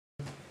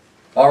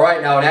All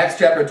right, now in Acts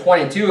chapter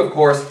 22, of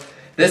course,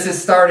 this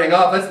is starting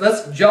off.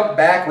 Let's jump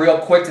back real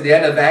quick to the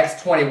end of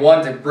Acts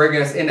 21 to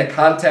bring us into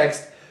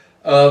context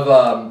of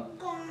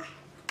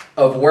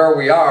where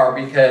we are,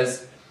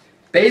 because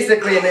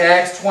basically in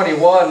Acts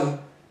 21,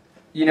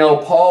 you know,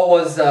 Paul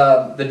was,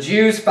 the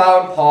Jews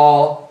found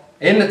Paul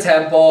in the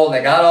temple, and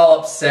they got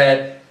all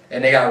upset,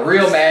 and they got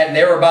real mad, and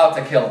they were about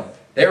to kill him.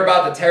 They were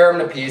about to tear him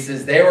to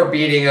pieces. They were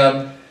beating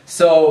him.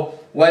 So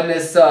when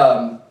this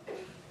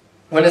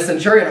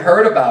centurion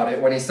heard about it,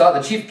 when he saw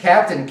the chief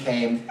captain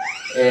came,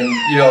 and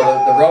you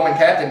know the Roman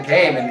captain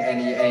came,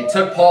 and he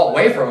took Paul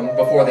away from him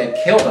before they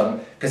killed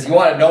him, because he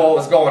wanted to know what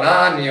was going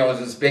on. You know, it was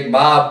this big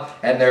mob,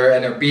 and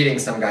they're beating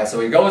some guy. So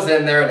he goes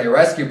in there, and they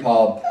rescue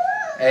Paul,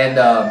 and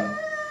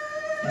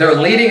they're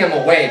leading him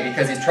away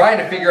because he's trying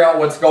to figure out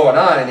what's going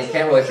on, and he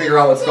can't really figure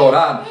out what's going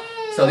on.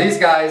 So these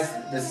guys,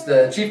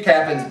 the chief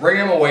captains, bring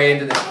him away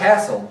into this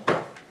castle.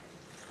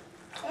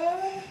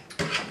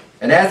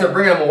 And as they're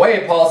bringing him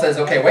away, Paul says,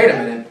 "Okay, wait a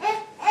minute.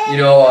 You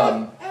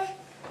know,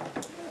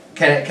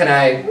 can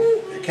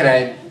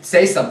I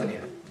say something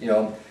here? You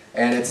know?"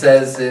 And it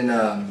says in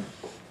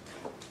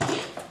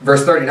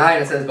verse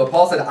 39, it says, "But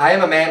Paul said, I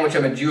am a man which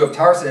am a Jew of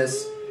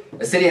Tarsus,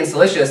 a city in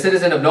Cilicia, a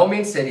citizen of no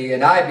mean city,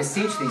 and I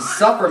beseech thee,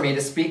 suffer me to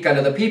speak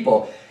unto the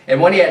people.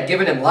 And when he had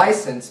given him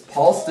license,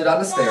 Paul stood on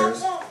the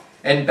stairs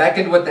and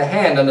beckoned with the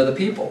hand unto the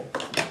people.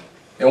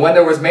 And when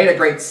there was made a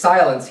great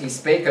silence, he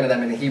spake unto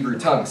them in the Hebrew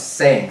tongue,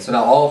 saying," so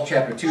now all of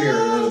chapter 2 here,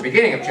 or the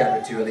beginning of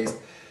chapter 2 at least,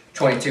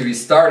 22,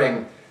 he's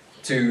starting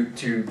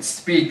to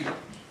speak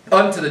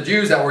unto the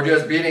Jews that were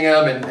just beating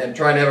him and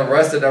trying to have him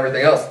arrested and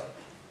everything else.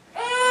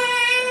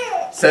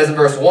 It says in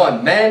verse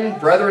 1, "Men,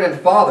 brethren, and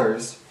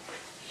fathers,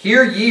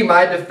 hear ye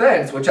my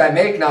defense, which I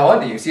make now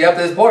unto you." See, up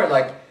to this point,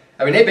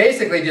 they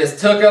basically just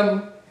took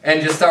him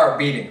and just started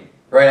beating him,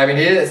 right? I mean,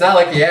 it's not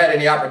like he had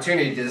any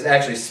opportunity to just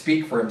actually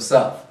speak for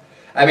himself.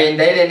 I mean,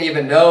 they didn't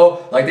even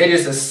know, they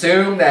just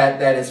assumed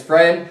that his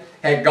friend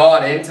had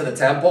gone into the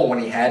temple when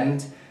he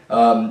hadn't,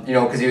 you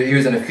know, because he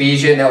was an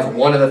Ephesian. That was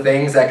one of the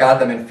things that got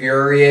them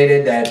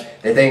infuriated,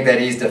 that they think that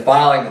he's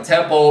defiling the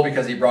temple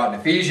because he brought an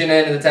Ephesian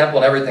into the temple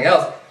and everything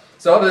else.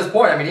 So up to this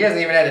point, I mean, he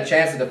hasn't even had a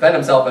chance to defend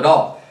himself at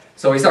all.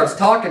 So he starts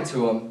talking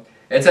to him.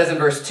 It says in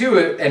verse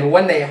 2, "And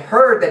when they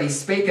heard that he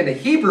spake in the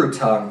Hebrew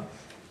tongue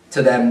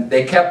to them,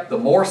 they kept the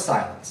more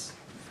silence."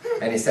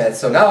 And he said,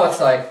 so now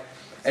it's like,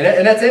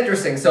 and that's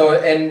interesting. So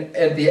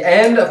at the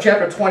end of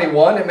chapter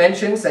 21, it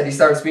mentions that he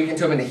started speaking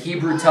to him in the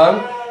Hebrew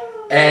tongue.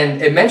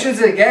 And it mentions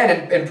it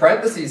again in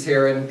parentheses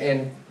here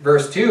in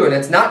verse 2, and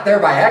it's not there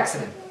by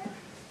accident,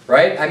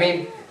 right? I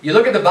mean, you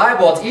look at the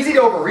Bible, it's easy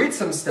to overread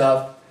some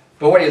stuff,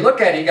 but when you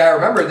look at it, you got to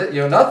remember that, you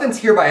know, nothing's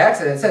here by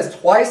accident. It says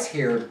twice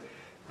here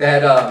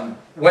that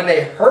when they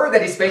heard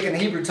that he spake in the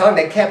Hebrew tongue,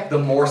 they kept the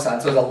more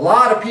silent. So there's a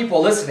lot of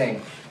people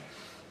listening.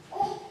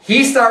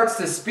 He starts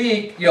to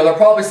speak, you know, they're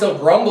probably still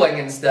grumbling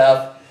and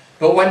stuff,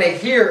 but when they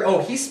hear, oh,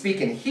 he's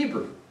speaking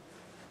Hebrew,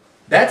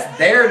 that's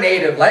their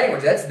native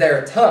language, that's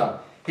their tongue.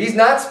 He's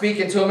not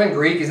speaking to them in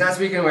Greek, he's not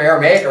speaking to them in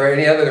Aramaic or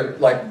any other,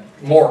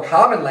 more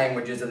common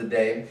languages of the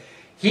day.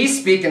 He's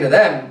speaking to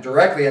them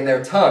directly in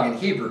their tongue, in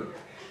Hebrew.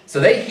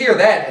 So they hear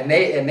that and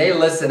they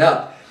listen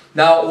up.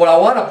 Now, what I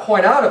want to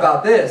point out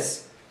about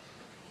this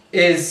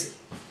is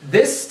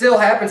this still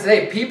happens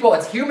today. People,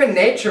 it's human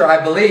nature, I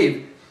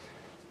believe,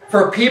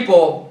 for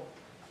people,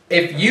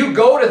 if you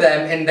go to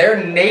them in their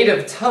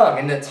native tongue,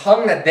 in the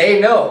tongue that they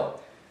know,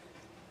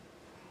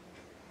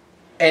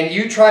 and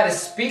you try to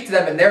speak to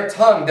them in their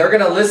tongue, they're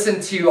going to listen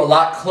to you a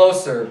lot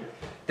closer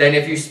than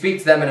if you speak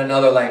to them in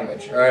another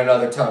language or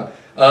another tongue.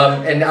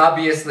 And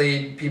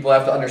obviously, people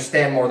have to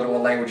understand more than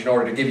one language in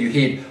order to give you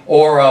heed,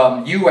 or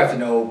you have to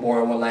know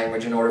more than one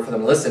language in order for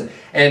them to listen.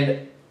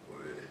 And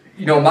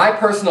you know, my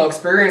personal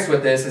experience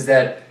with this is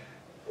that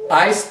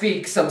I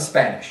speak some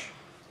Spanish.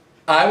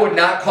 I would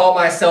not call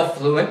myself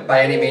fluent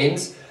by any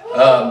means.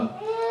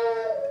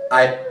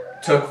 I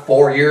took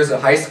 4 years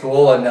of high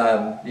school, and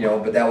you know,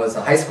 but that was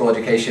a high school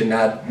education,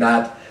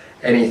 not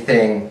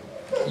anything,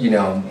 you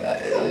know,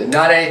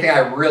 not anything I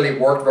really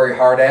worked very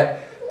hard at.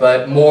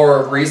 But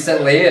more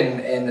recently,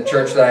 in the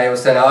church that I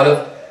was sent out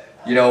of,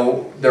 you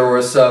know, there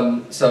were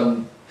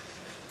some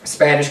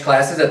Spanish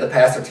classes that the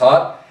pastor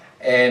taught,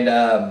 and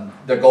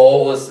the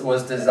goal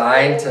was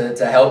designed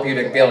to help you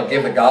to be able to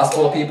give the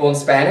gospel to people in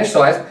Spanish.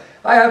 So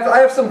I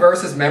have some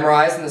verses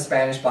memorized in the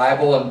Spanish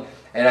Bible,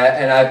 and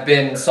I've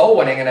been soul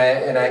winning,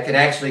 and I can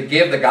actually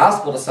give the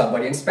gospel to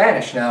somebody in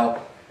Spanish. Now,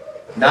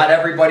 not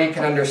everybody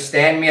can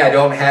understand me. I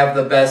don't have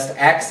the best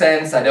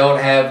accents. I don't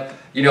have,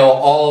 you know,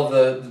 all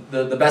of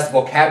the best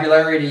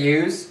vocabulary to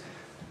use.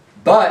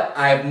 But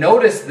I've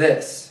noticed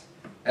this,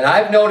 and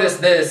I've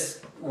noticed this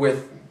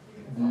with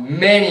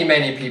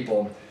many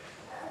people,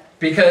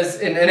 because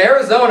in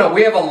Arizona,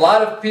 we have a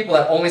lot of people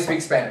that only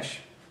speak Spanish.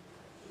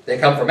 They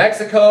come from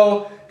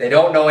Mexico, they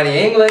don't know any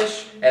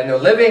English, and they're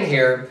living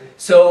here.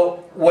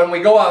 So when we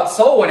go out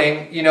soul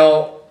winning, you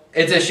know,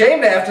 it's a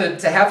shame to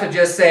have to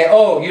just say,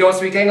 oh, you don't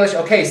speak English?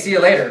 Okay, see you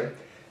later.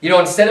 You know,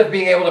 instead of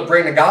being able to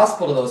bring the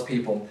gospel to those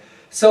people.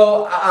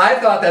 So I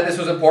thought that this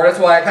was important.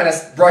 That's why I kind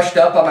of brushed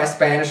up on my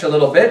Spanish a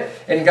little bit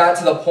and got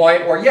to the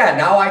point where, yeah,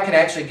 now I can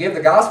actually give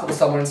the gospel to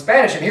someone in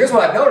Spanish. And here's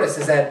what I've noticed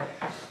is that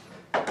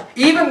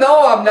even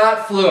though I'm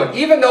not fluent,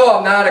 even though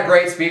I'm not a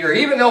great speaker,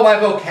 even though my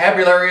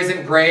vocabulary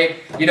isn't great,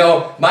 you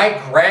know,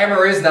 my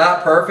grammar is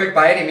not perfect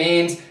by any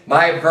means,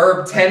 my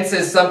verb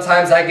tenses,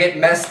 sometimes I get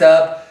messed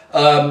up,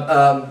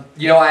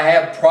 you know, I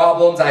have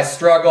problems, I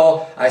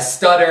struggle, I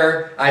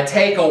stutter, I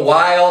take a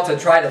while to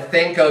try to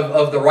think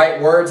of the right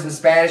words in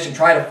Spanish and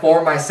try to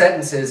form my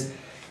sentences.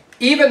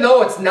 Even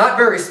though it's not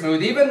very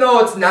smooth, even though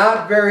it's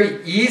not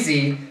very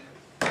easy,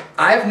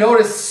 I've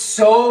noticed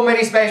so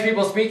many Spanish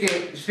people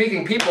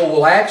speaking people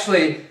will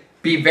actually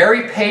be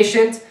very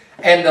patient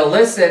and they'll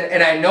listen,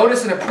 and I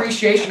notice an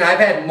appreciation. I've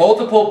had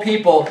multiple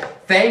people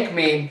thank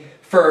me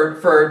for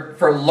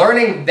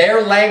learning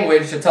their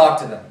language to talk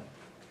to them.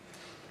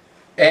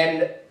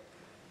 And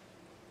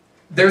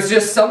there's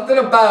just something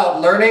about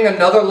learning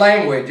another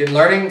language and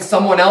learning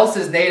someone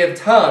else's native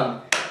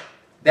tongue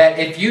that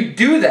if you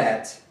do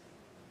that,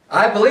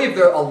 I believe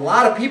there are a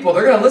lot of people,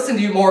 they're going to listen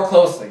to you more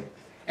closely.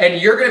 And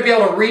you're going to be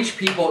able to reach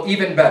people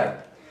even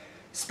better.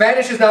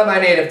 Spanish is not my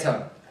native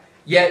tongue.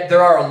 Yet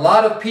there are a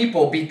lot of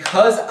people,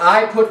 because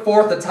I put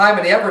forth the time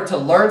and the effort to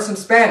learn some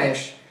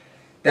Spanish,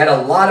 that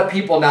a lot of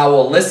people now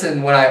will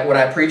listen when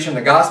I preach in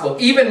the gospel,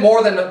 even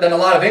more than a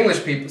lot of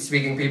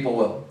English-speaking people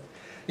will.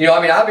 You know,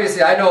 I mean,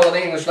 obviously I know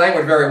the English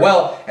language very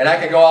well, and I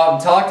can go out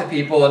and talk to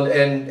people,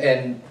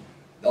 and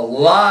a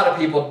lot of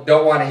people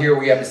don't want to hear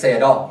what we have to say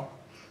at all.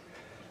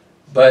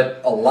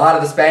 But a lot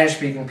of the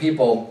Spanish-speaking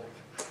people,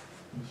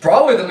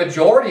 probably the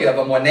majority of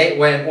them, when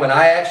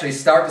I actually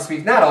start to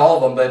speak, not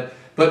all of them,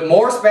 but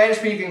more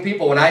Spanish-speaking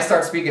people, when I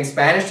start speaking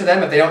Spanish to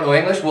them, if they don't know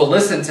English, will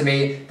listen to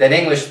me than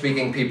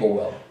English-speaking people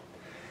will.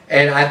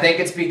 And I think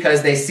it's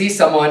because they see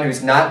someone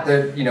who's not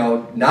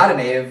not a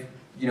native,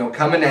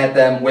 coming at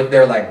them with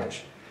their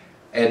language,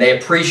 and they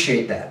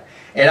appreciate that.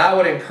 And I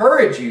would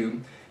encourage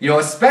you,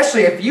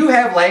 especially if you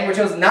have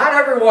languages. Not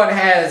everyone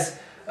has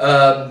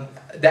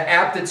the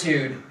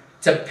aptitude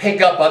to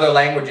pick up other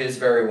languages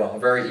very well,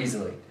 very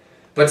easily.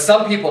 But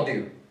some people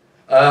do.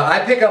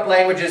 I pick up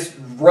languages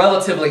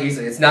relatively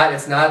easily. It's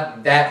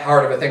not that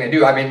hard of a thing to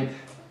do. I mean,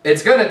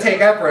 it's going to take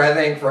effort, I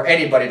think, for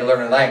anybody to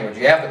learn a language.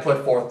 You have to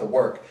put forth the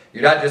work.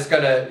 You're not just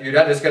gonna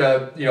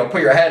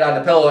put your head on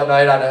the pillow at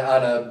night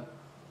on a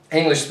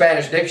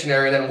English-Spanish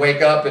dictionary and then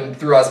wake up and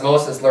through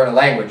osmosis learn a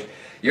language.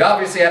 You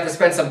obviously have to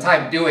spend some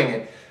time doing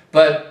it.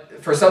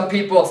 But for some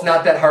people, it's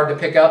not that hard to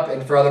pick up,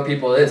 and for other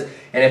people, it is.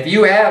 And if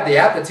you have the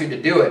aptitude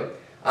to do it,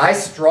 I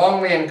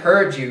strongly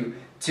encourage you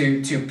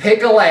to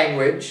pick a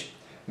language.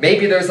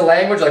 Maybe there's a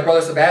language like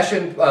Brother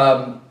Sebastian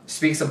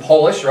speaks some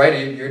Polish, right?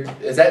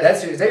 Is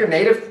that your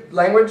native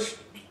language,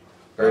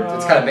 or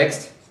it's kind of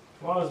mixed?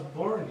 Well, I was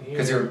born here.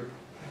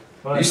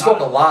 Because you spoke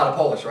a lot of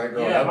Polish, right,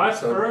 growing up? Yeah, my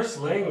first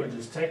language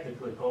is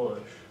technically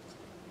Polish.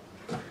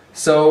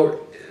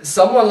 So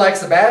someone like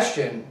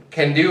Sebastian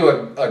can do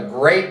a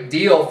great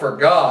deal for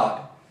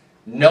God,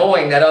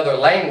 knowing that other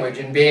language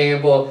and being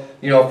able,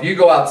 if you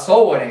go out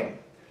soul winning,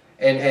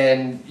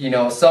 and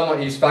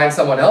you find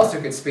someone else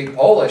who could speak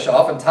Polish,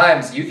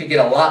 oftentimes you could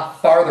get a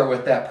lot farther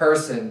with that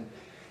person,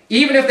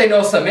 even if they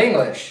know some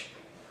English.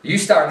 You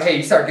start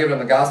giving them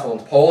the gospel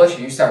in Polish,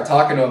 and you start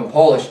talking to them in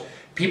Polish.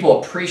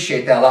 People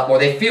appreciate that a lot more.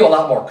 They feel a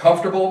lot more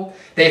comfortable.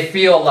 They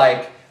feel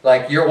like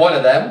you're one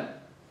of them.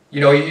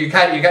 You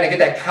kind of get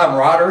that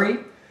camaraderie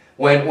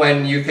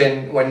when you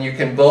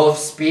can both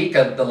speak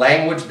the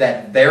language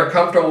that they're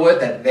comfortable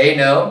with, that they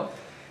know.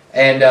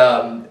 And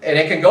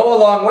it can go a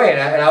long way, and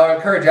I would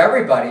encourage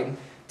everybody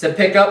to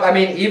pick up,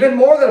 even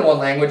more than one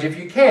language if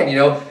you can,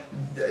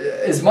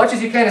 as much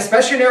as you can,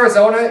 especially in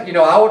Arizona.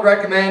 I would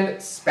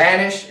recommend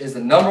Spanish is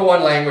the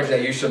 #1 language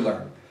that you should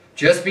learn,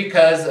 just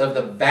because of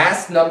the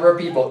vast number of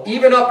people,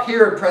 even up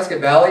here in Prescott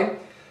Valley.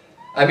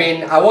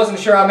 I wasn't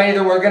sure how many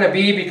there were going to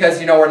be because,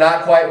 we're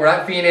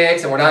not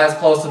Phoenix and we're not as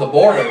close to the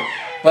border,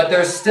 but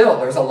there's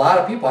a lot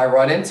of people. I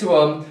run into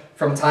them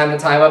from time to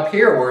time up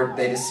here where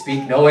they just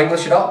speak no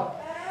English at all.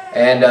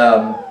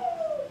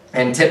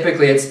 And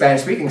typically it's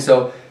Spanish speaking.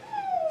 So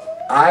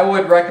I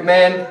would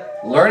recommend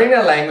learning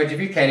a language if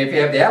you can, if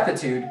you have the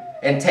aptitude,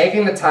 and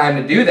taking the time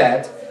to do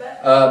that.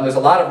 There's a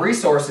lot of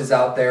resources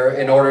out there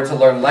in order to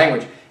learn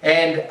language.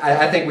 And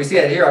I think we see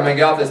that here. I'm going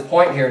to get off this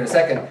point here in a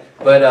second.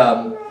 But,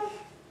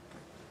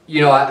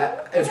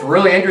 it's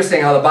really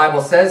interesting how the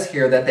Bible says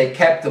here that they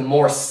kept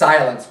more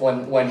silence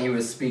when he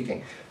was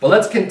speaking. But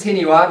let's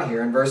continue on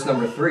here in verse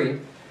number 3.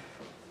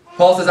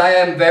 Paul says, I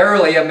am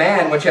verily a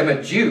man which am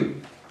a Jew,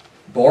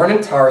 born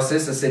in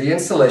Tarsus, a city in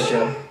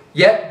Cilicia,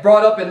 yet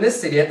brought up in this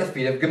city at the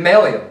feet of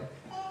Gamaliel,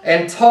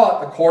 and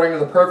taught according to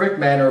the perfect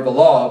manner of the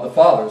law of the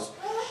fathers,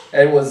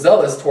 and was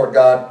zealous toward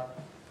God,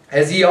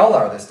 as ye all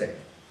are this day.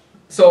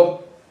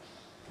 So,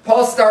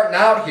 Paul's starting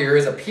out here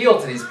his appeal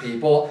to these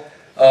people,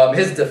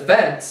 his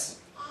defense,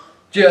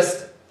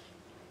 just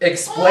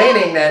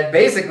explaining that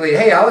basically,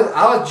 hey, I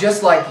was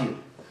just like you.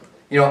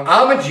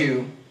 I'm a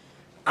Jew.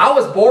 I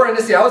was born in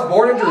this city. I was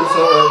born in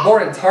Jerusalem, or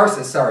born in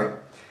Tarsus, sorry.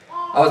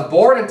 I was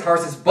born in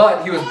Tarsus,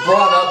 but he was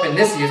brought up in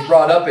this. He was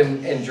brought up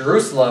in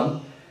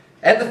Jerusalem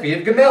at the feet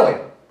of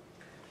Gamaliel,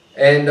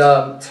 and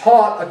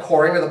taught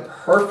according to the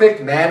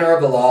perfect manner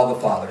of the law of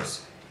the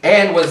fathers,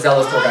 and was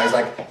zealous toward God. He's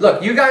like,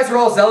 look, you guys are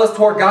all zealous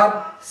toward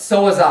God,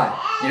 so was I.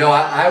 You know,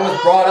 I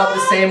was brought up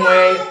the same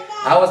way.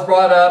 I was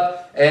brought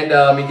up,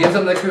 and he gives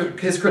them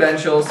his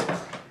credentials,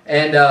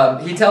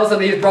 and he tells them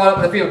he was brought up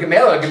in the feet of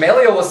Gamaliel.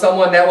 Gamaliel was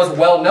someone that was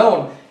well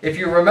known. If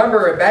you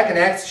remember back in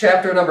Acts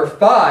chapter number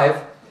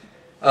 5,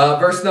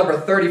 verse number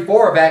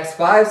 34 of Acts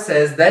 5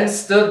 says, then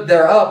stood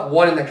there up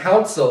one in the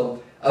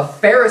council, a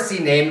Pharisee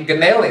named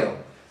Gamaliel,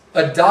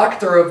 a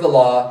doctor of the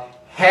law,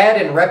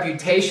 had in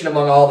reputation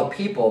among all the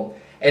people,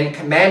 and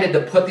commanded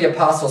to put the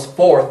apostles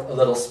forth a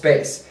little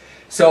space.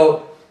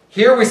 So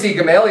here we see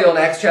Gamaliel in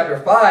Acts chapter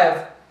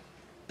 5,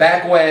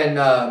 back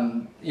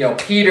when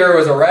Peter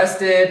was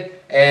arrested,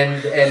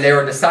 and they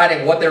were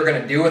deciding what they were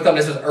going to do with him.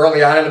 This was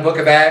early on in the book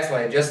of Acts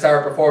when they just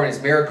started performing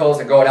these miracles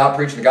and going out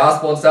preaching the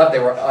gospel and stuff. They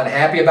were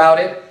unhappy about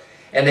it,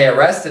 and they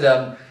arrested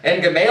him.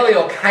 And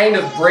Gamaliel kind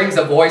of brings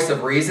a voice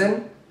of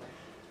reason.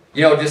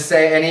 You know, just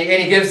say,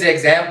 and he gives the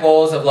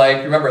examples of,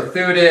 like, remember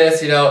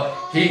Theudas, you know,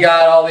 he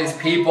got all these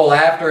people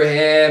after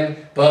him,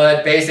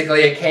 but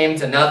basically it came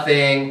to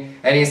nothing.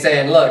 And he's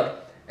saying, look,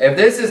 if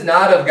this is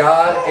not of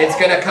God, it's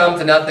going to come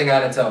to nothing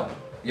on its own.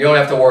 You don't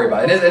have to worry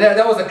about it. And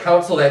that was a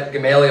counsel that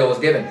Gamaliel was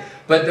given.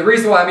 But the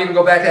reason why I'm even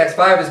going back to Acts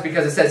 5 is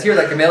because it says here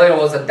that Gamaliel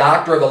was a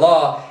doctor of the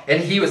law,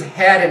 and he was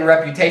had in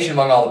reputation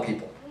among all the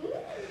people.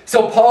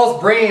 So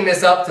Paul's bringing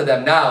this up to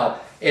them now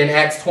in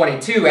Acts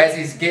 22 as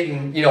he's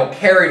getting,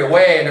 carried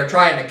away and they're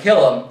trying to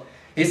kill him.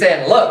 He's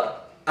saying, look,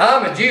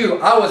 I'm a Jew.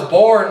 I was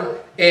born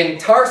in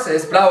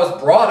Tarsus, but I was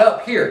brought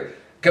up here.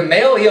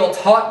 Gamaliel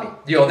taught me.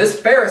 This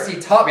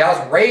Pharisee taught me. I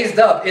was raised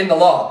up in the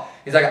law.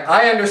 He's like,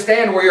 I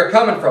understand where you're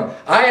coming from.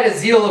 I had a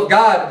zeal of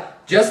God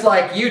just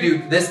like you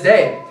do this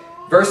day.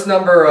 Verse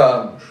number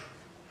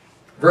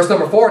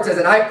 4, it says,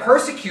 and I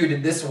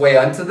persecuted this way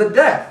unto the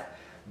death,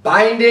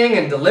 binding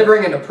and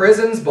delivering into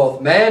prisons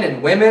both men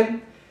and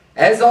women,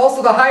 as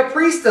also the high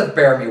priest doth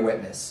bear me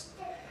witness,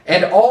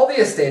 and all the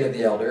estate of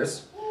the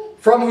elders,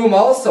 from whom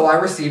also I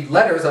received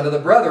letters unto the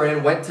brethren,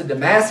 and went to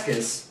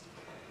Damascus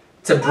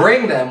to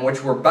bring them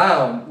which were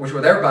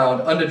there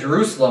bound unto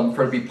Jerusalem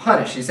for to be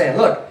punished. He's saying,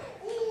 look,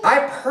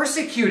 I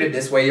persecuted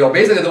this way.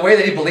 Basically the way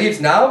that he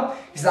believes now,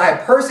 he says, I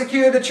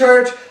persecuted the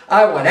church.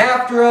 I went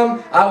after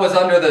them. I was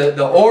under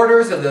the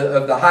orders of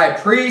the high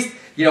priest.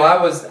 I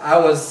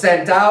was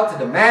sent out to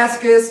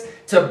Damascus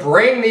to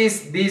bring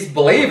these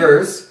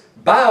believers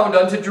bound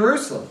unto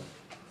Jerusalem.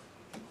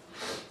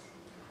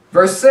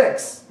 Verse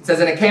 6, it says,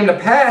 and it came to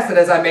pass that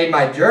as I made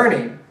my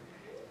journey,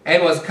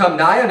 and was come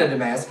nigh unto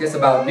Damascus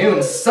about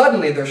noon,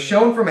 suddenly there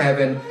shone from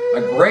heaven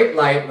a great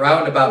light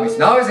round about me. So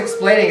now he's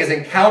explaining his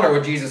encounter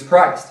with Jesus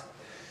Christ.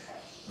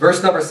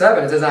 Verse number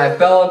 7, it says, and I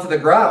fell unto the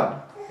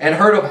ground, and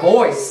heard a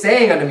voice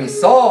saying unto me,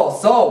 Saul,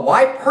 Saul,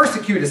 why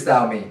persecutest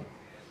thou me?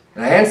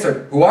 And I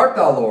answered, Who art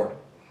thou, Lord?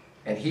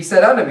 And he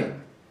said unto me,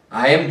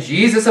 I am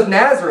Jesus of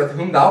Nazareth,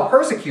 whom thou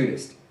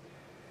persecutest.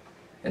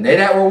 And they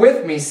that were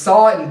with me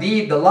saw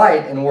indeed the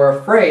light, and were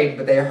afraid,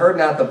 but they heard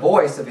not the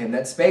voice of him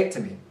that spake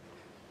to me.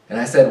 And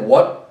I said,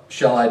 What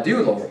shall I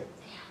do, Lord?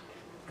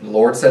 And the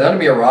Lord said unto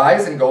me,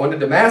 Arise, and go into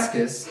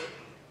Damascus,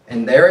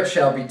 and there it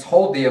shall be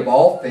told thee of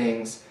all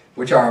things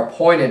which are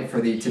appointed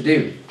for thee to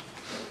do.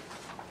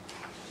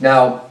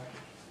 Now,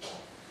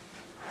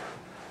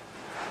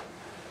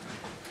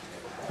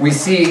 we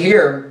see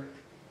here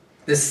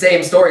this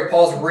same story.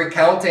 Paul's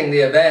recounting the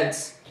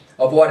events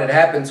of what had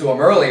happened to him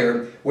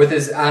earlier with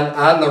his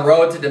on the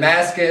road to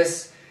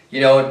Damascus.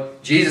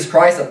 Jesus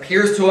Christ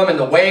appears to him in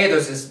the way.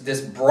 There's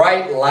this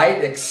bright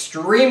light,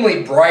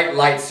 extremely bright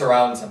light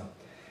surrounds him.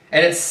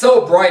 And it's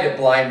so bright it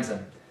blinds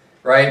him,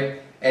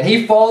 right? And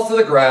he falls to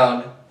the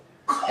ground,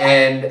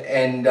 and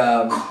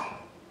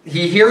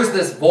he hears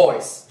this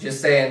voice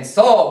just saying,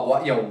 Saul,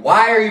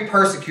 why are you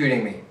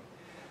persecuting me?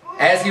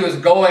 As he was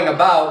going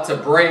about to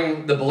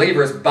bring the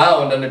believers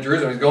bound unto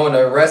Jerusalem, he's going to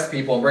arrest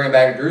people and bring them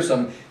back to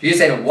Jerusalem. Jesus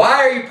saying, why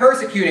are you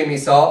persecuting me,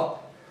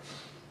 Saul?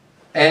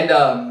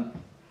 And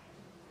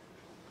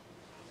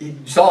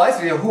Saul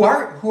asked him, who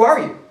are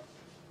you? And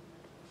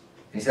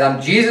he said,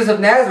 I'm Jesus of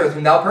Nazareth,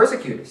 whom thou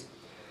persecutest.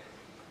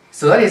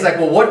 So then he's like,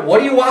 well, what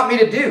do you want me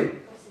to do?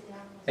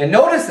 And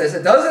notice this,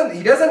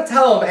 he doesn't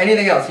tell him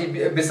anything else.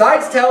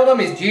 Besides telling him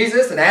he's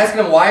Jesus and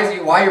asking him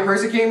why you're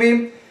persecuting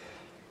me,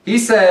 he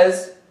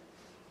says,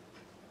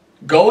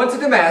 go into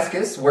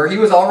Damascus, where he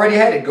was already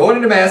headed. Go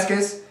into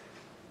Damascus,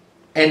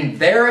 and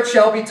there it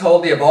shall be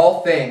told thee of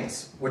all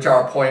things which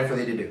are appointed for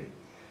thee to do.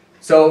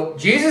 So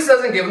Jesus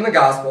doesn't give him the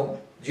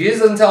gospel.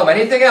 Jesus doesn't tell him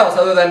anything else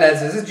other than that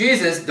this is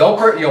Jesus.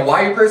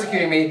 Why are you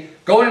persecuting me?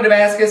 Go into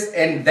Damascus,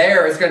 and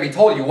there it's going to be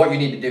told you what you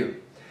need to do.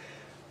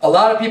 A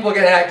lot of people,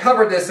 again, and I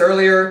covered this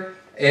earlier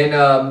in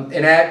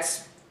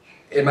Acts,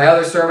 in my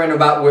other sermon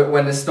about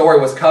when this story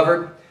was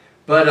covered.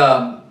 But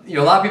a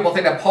lot of people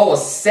think that Paul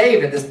was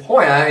saved at this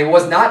point. He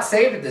was not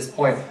saved at this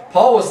point.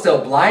 Paul was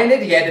still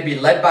blinded. He had to be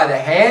led by the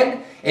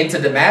hand into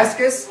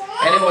Damascus,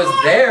 and it was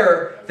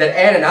there that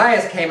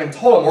Ananias came and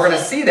told him. We're going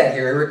to see that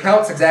here. He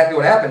recounts exactly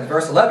what happened.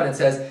 Verse 11, it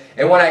says,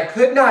 "And when I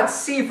could not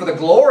see for the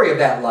glory of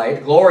that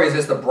light," glory is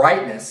just the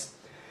brightness,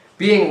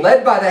 "being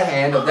led by the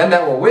hand of them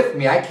that were with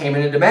me, I came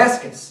into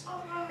Damascus.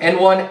 And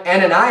one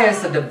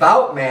Ananias, a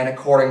devout man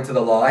according to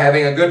the law,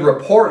 having a good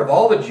report of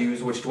all the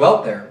Jews which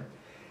dwelt there,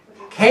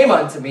 came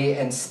unto me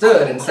and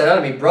stood and said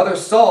unto me, Brother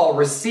Saul,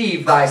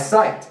 receive thy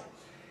sight.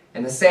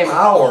 In the same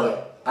hour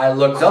I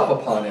looked up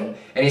upon him,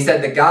 and he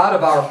said, The God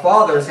of our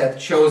fathers hath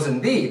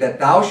chosen thee, that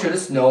thou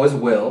shouldest know his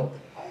will,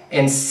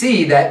 and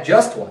see that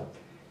just one,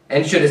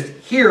 and shouldest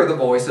hear the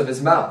voice of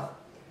his mouth.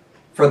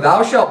 For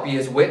thou shalt be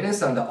his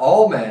witness unto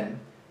all men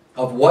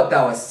of what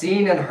thou hast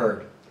seen and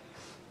heard."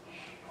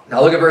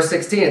 Now look at verse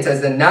 16. It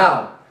says, "Then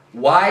now,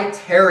 why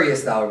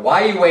tarriest thou?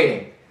 Why are you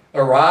waiting?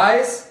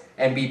 Arise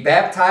and be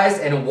baptized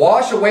and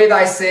wash away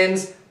thy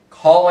sins,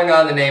 calling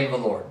on the name of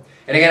the Lord."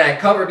 And again, I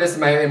covered this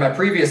in my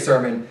previous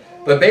sermon,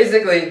 but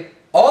basically,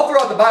 all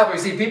throughout the Bible, you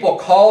see people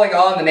calling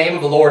on the name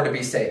of the Lord to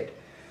be saved.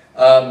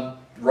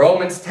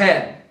 Romans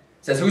 10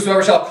 says,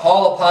 "Whosoever shall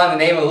call upon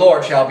the name of the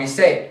Lord shall be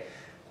saved."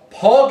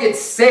 Paul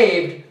gets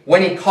saved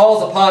when he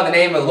calls upon the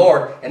name of the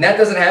Lord, and that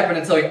doesn't happen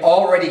until he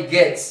already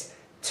gets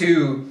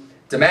to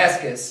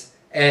Damascus,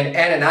 and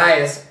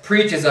Ananias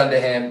preaches unto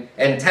him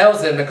and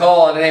tells him to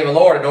call on the name of the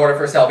Lord in order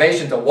for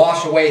salvation to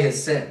wash away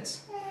his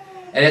sins.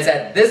 And it's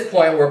at this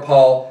point where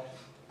Paul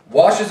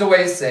washes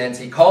away his sins,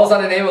 he calls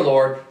on the name of the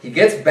Lord, he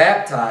gets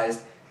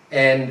baptized,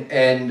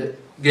 and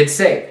gets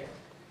saved.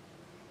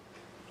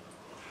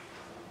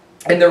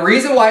 And the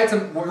reason why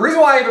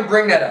I even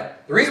bring that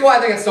up, the reason why I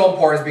think it's so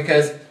important is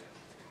because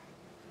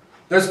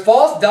there's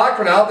false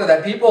doctrine out there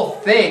that people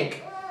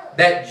think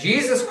that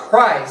Jesus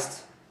Christ,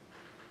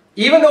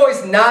 even though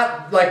he's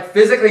not like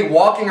physically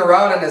walking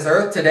around on this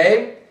earth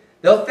today,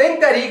 they'll think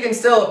that he can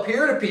still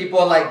appear to people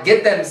and like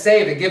get them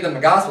saved and give them the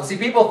gospel. See,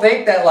 people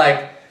think that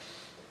like,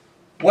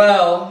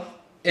 well,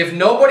 if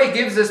nobody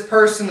gives this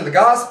person the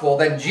gospel,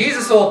 then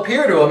Jesus will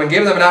appear to them and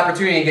give them an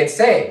opportunity to get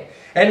saved.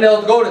 And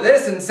they'll go to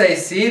this and say,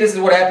 see, this is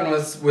what happened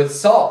with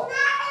Saul.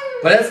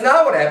 But that's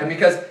not what happened,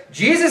 because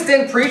Jesus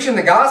didn't preach in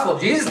the gospel.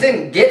 Jesus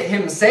didn't get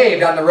him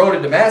saved on the road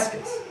to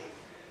Damascus.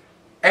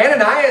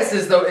 Ananias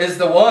is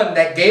the one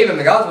that gave him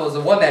the gospel, is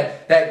the one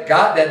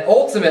that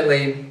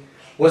ultimately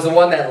was the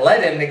one that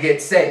led him to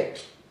get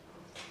saved.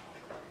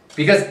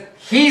 Because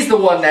he's the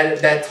one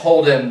that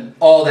told him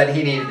all that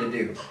he needed to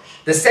do.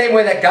 The same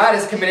way that God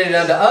has committed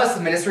unto us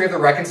the ministry of the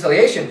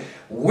reconciliation.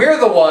 We're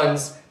the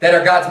ones that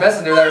are God's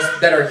messengers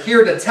that are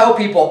here to tell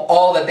people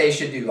all that they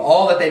should do,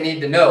 all that they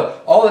need to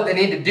know, all that they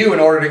need to do in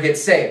order to get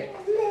saved.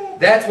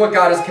 That's what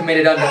God has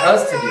committed unto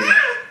us to do.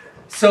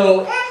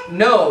 So,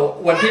 no,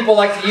 when people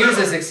like to use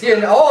this excuse,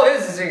 and all it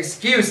is an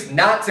excuse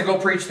not to go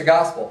preach the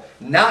gospel,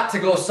 not to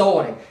go soul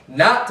winning,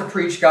 not to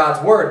preach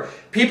God's word.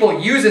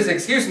 People use this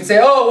excuse and say,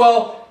 oh,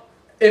 well,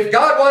 if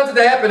God wants it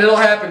to happen, it'll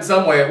happen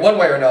some way, one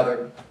way or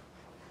another.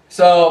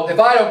 So, if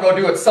I don't go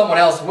do it, someone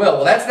else will.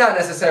 Well, that's not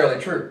necessarily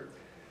true.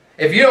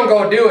 If you don't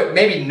go do it,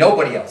 maybe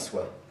nobody else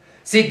will.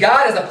 See,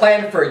 God has a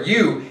plan for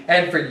you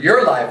and for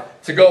your life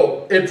to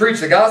go and preach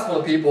the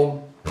gospel to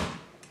people.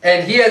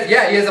 And he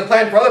has a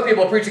plan for other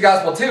people to preach the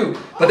gospel too.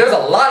 But there's a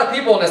lot of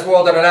people in this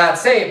world that are not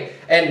saved.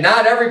 And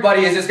not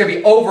everybody is just going to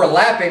be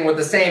overlapping with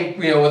the same,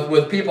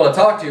 with people to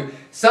talk to.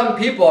 Some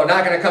people are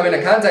not going to come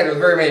into contact with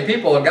very many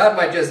people. And God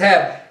might just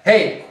have,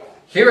 hey,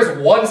 here's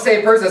one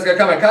saved person that's going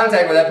to come in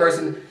contact with that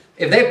person.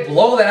 If they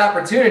blow that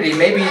opportunity,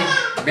 maybe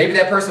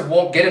that person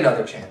won't get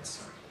another chance.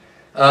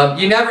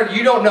 You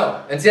don't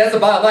know. And see, that's the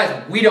bottom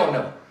line. We don't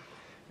know.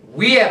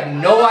 We have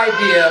no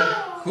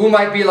idea who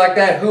might be like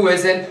that, who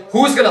isn't,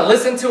 who's going to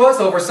listen to us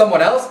over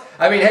someone else.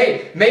 I mean,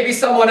 hey, maybe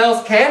someone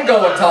else can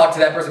go and talk to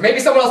that person. Maybe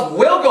someone else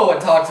will go and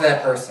talk to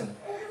that person.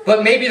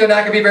 But maybe they're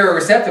not going to be very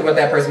receptive with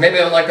that person. Maybe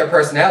they don't like their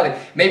personality.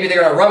 Maybe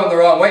they're going to rub them the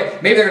wrong way.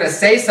 Maybe they're going to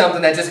say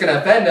something that's just going to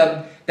offend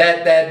them,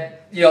 that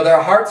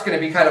their heart's going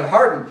to be kind of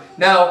hardened.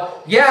 Now,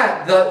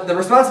 yeah, the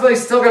responsibility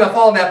is still going to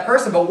fall on that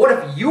person, but what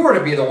if you were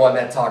to be the one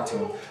that talked to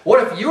them?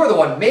 What if you were the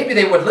one? Maybe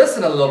they would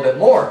listen a little bit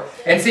more.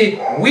 And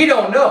see, we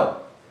don't know.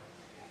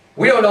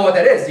 We don't know what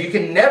that is. You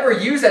can never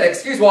use that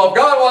excuse, well, if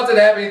God wants it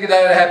to happen,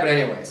 that would happen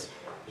anyways.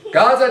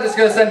 God's not just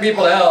going to send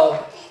people to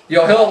hell.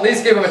 He'll at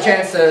least give them a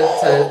chance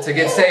to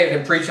get saved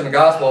and preach the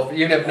gospel,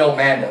 even if no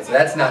man does.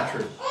 That's not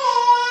true.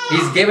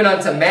 He's given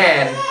unto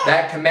man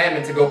that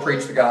commandment to go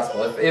preach the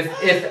gospel. If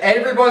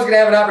everybody's going to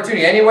have an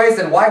opportunity anyways,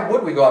 then why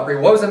would we go out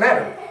preaching? What does it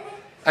matter?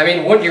 I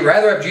mean, wouldn't you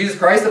rather have Jesus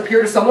Christ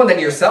appear to someone than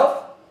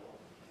yourself?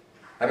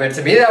 I mean,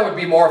 to me that would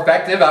be more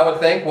effective. I would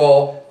think,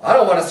 well, I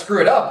don't want to screw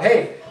it up.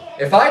 Hey,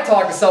 if I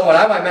talk to someone,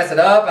 I might mess it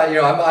up. I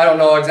don't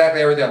know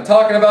exactly everything I'm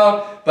talking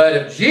about. But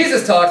if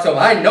Jesus talks to him,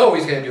 I know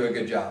he's going to do a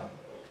good job.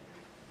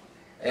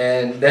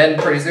 And then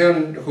pretty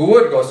soon, who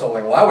would go soul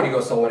winning? Why would you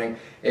go soul winning?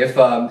 If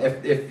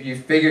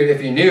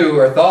you knew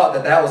or thought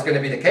that was going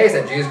to be the case,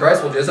 that Jesus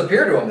Christ will just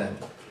appear to him then.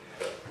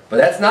 But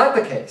that's not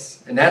the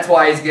case. And that's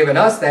why he's given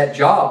us that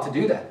job to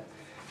do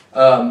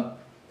that.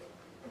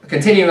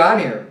 Continuing on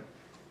here.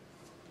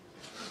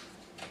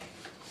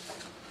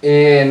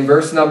 in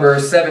verse number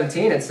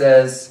 17, it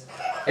says,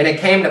 "And it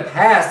came to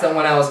pass that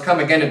when I was come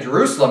again to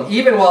Jerusalem,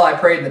 even while I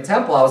prayed in the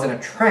temple, I was in a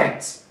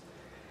trance,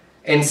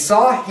 and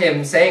saw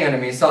him saying unto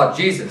me," saw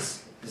Jesus,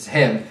 this is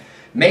him,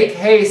 "Make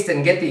haste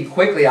and get thee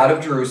quickly out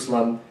of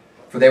Jerusalem,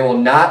 for they will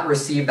not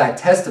receive thy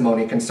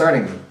testimony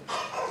concerning me."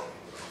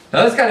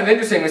 Now that's kind of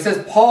interesting. It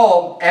says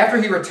Paul,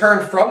 after he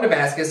returned from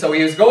Damascus, so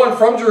he was going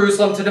from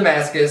Jerusalem to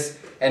Damascus,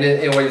 and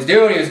what he was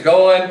doing, he was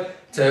going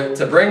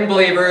to bring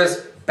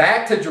believers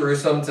back to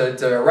Jerusalem,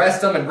 to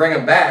arrest them and bring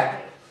them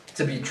back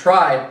to be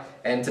tried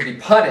and to be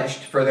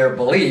punished for their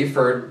belief,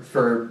 for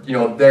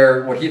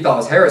their what he thought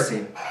was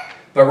heresy.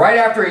 But right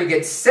after he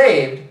gets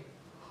saved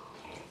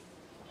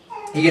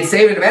in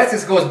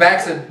Damascus, goes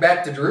back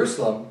to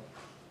Jerusalem,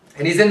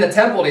 and he's in the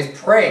temple and he's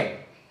praying,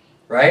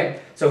 right?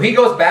 So he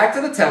goes back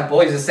to the temple,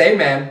 he's the same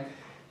man,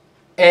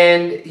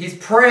 and he's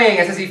praying.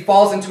 It says he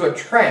falls into a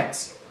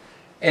trance.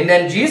 And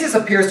then Jesus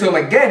appears to him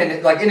again,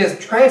 and like in his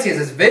trance, he has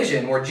this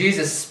vision where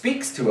Jesus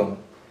speaks to him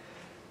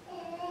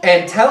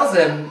and tells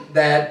him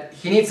that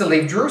he needs to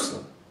leave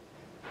Jerusalem.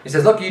 He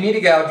says, "Look, you need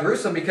to get out of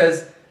Jerusalem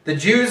because the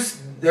Jews,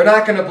 they're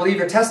not going to believe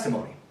your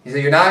testimony." He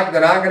said, they're not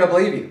going to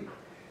believe you.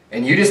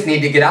 And you just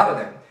need to get out of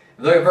there.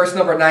 Look at verse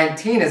number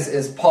 19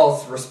 is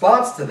Paul's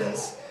response to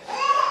this.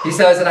 He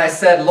says, "And I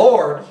said,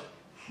 Lord,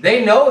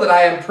 they know that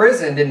I am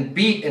imprisoned and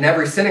beat in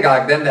every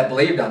synagogue them that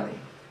believed on thee.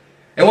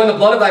 And when the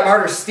blood of thy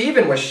martyr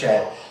Stephen was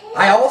shed,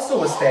 I also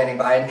was standing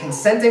by and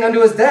consenting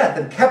unto his death,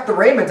 and kept the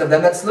raiment of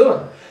them that slew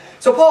him."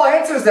 So Paul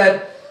answers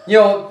that,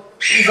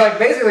 he's like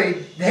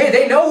basically, hey,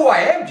 they know who I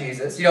am,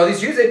 Jesus.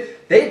 These Jews,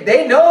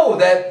 they know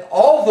that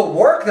all the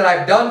work that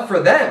I've done for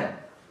them.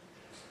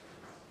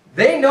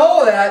 They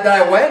know that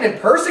I went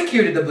and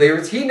persecuted the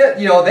believers.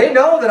 They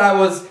know that I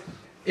was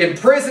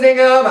imprisoning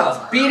them, I was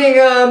beating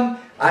them.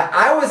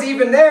 I was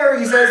even there,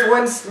 he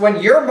says, when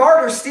your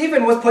martyr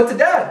Stephen was put to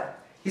death.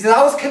 He says,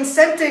 I was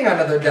consenting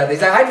unto their death. He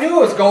said, I knew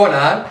what was going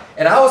on,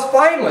 and I was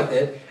fine with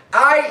it.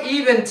 I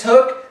even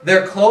took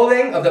their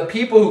clothing of the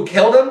people who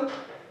killed him,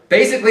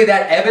 basically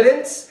that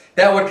evidence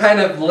that would kind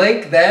of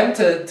link them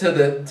to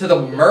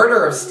the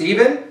murder of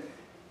Stephen.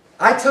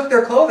 I took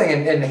their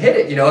clothing and hid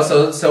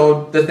it,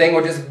 so the thing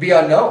would just be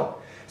unknown,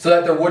 so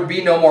that there would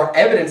be no more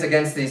evidence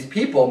against these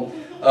people.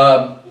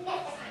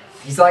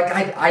 He's like,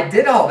 I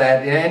did all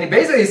that, and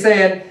basically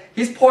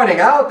he's pointing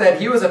out that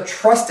he was a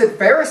trusted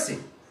Pharisee.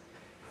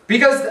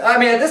 Because,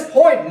 at this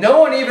point, no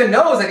one even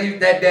knows that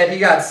he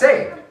got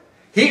saved.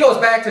 He goes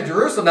back to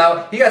Jerusalem.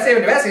 Now, he got saved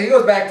in Damascus. He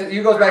goes back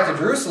to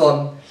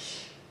Jerusalem.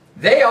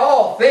 They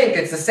all think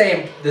it's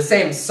the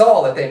same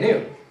Saul that they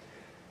knew.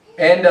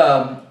 And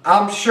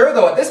I'm sure,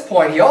 though, at this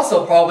point, he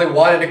also probably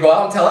wanted to go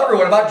out and tell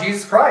everyone about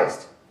Jesus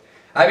Christ.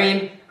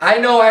 I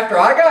know after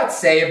I got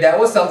saved, that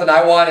was something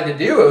I wanted to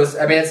do.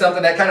 It's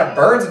something that kind of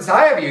burns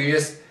inside of you. You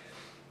just,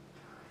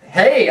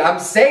 hey, I'm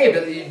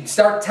saved. You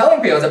start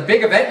telling people. It's a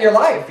big event in your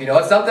life.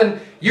 It's something,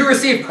 you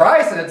receive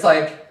Christ, and it's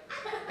like,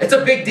 it's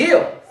a big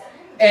deal.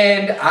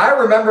 And I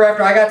remember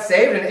after I got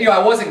saved, and I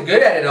wasn't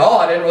good at it at all.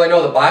 I didn't really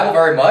know the Bible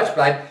very much,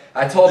 but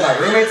I told my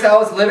roommates how I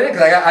was living,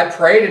 because I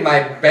prayed in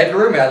my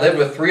bedroom, and I lived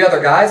with 3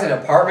 other guys in an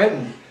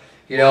apartment,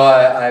 and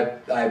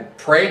I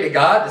prayed to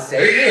God to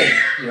save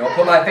me, and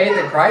put my faith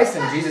in Christ,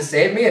 and Jesus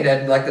saved me. And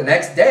then like the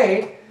next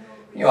day,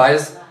 I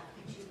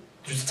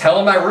just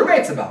telling my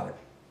roommates about it.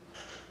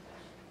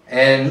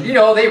 And,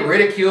 they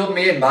ridiculed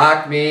me and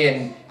mocked me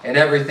and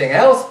everything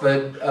else.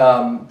 But,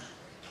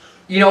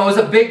 it was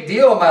a big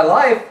deal in my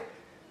life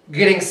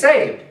getting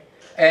saved.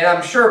 And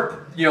I'm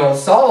sure,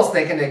 Saul's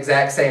thinking the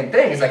exact same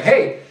thing. He's like,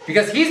 hey,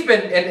 because he's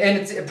been, and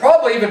it's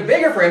probably even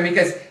bigger for him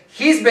because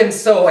he's been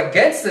so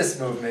against this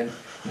movement.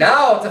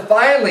 Now to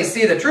finally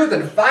see the truth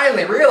and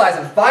finally realize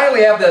and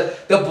finally have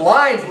the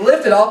blinds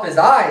lifted off his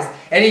eyes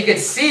and he could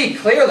see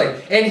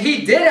clearly. And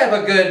he did have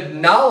a good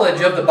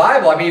knowledge of the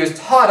Bible. He was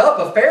taught up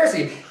a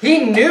Pharisee.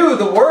 He knew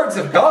the words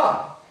of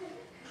God.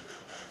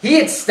 He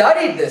had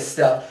studied this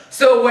stuff.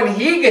 So when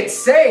he gets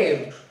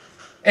saved,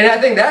 and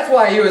I think that's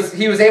why he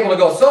was able to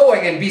go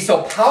sowing and be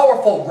so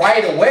powerful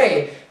right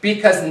away,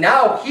 because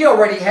now he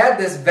already had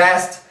this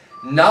vast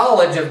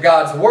knowledge of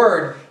God's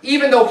Word.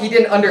 Even though he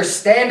didn't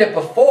understand it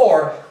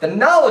before, the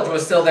knowledge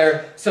was still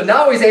there. So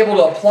now he's able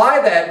to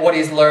apply what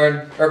he's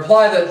learned, or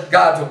apply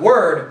God's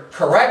Word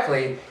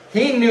correctly.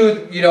 He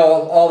knew,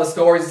 all the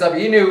stories and stuff.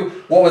 He knew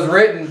what was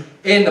written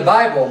in the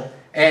Bible,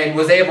 and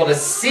was able to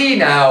see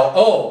now,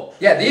 oh,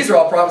 yeah, these are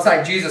all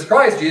prophesying Jesus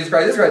Christ, Jesus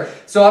Christ, Jesus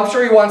Christ. So I'm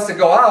sure he wants to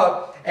go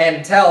out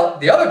and tell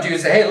the other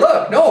Jews, say, hey,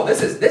 look, no,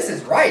 this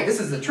is right.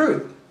 This is the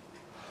truth.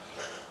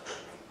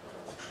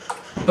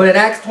 But in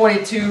Acts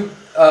 22,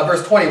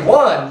 verse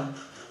 21,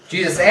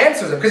 Jesus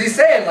answers them. Because he's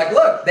saying, like,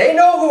 look, they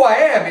know who I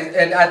am.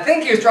 And I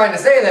think he was trying to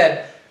say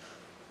that,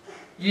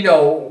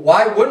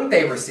 why wouldn't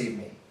they receive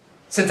me?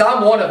 Since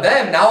I'm one of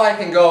them, now I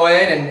can go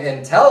in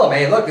and tell them,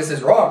 hey, look, this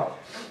is wrong.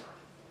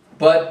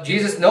 But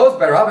Jesus knows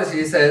better. Obviously,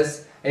 he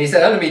says, and he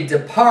said unto me,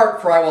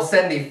 depart, for I will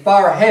send thee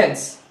far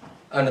hence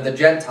unto the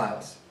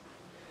Gentiles.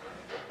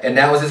 And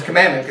that was his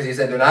commandment, because he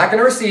said, they're not going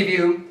to receive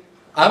you.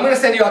 I'm going to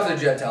send you out to the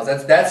Gentiles.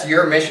 That's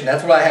your mission.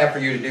 That's what I have for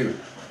you to do.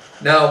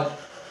 Now,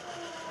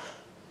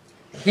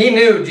 he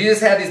knew Jesus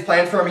had these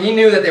plans for him. He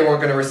knew that they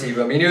weren't going to receive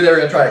him. He knew they were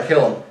going to try to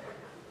kill him.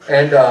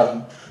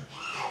 And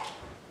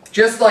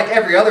just like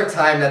every other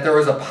time that there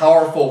was a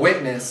powerful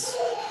witness,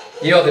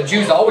 you know, the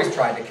Jews always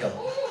tried to kill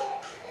him.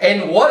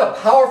 And what a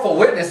powerful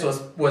witness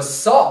was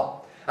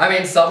Saul. I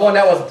mean, someone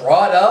that was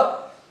brought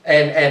up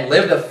and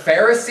lived a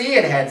Pharisee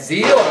and had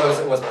zeal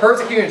and was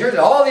persecuting church and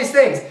all these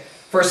things.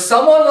 For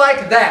someone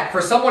like that,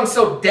 for someone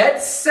so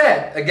dead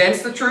set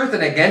against the truth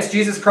and against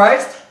Jesus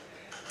Christ,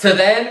 to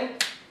then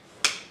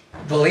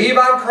believe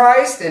on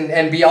Christ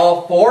and be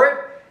all for it,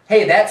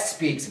 hey, that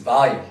speaks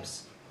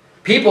volumes.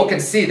 People can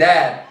see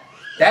that.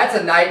 That's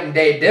a night and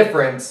day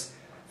difference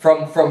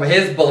from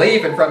his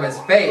belief and from his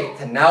faith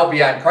to now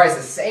be on Christ.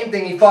 The same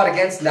thing he fought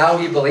against, now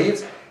he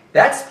believes.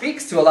 That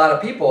speaks to a lot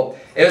of people.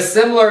 It was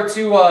similar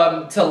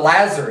to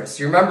Lazarus.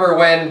 You remember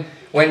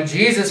when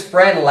Jesus'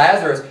 friend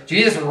Lazarus,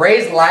 Jesus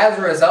raised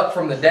Lazarus up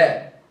from the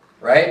dead,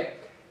 right?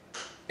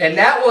 And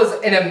that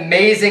was an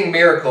amazing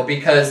miracle,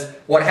 because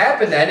what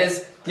happened then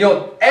is, you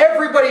know,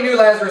 everybody knew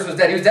Lazarus was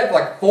dead. He was dead for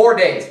like 4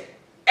 days.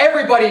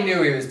 Everybody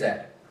knew he was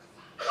dead.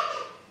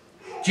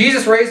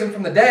 Jesus raised him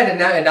from the dead,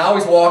 and now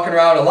he's walking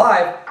around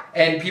alive,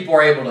 and people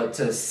were able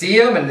to see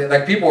him, and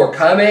like people were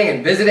coming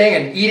and visiting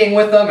and eating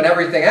with them and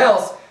everything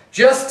else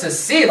just to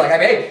see. Like, I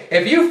mean, hey,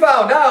 if you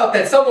found out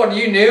that someone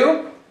you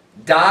knew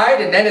died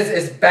and then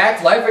is back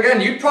to life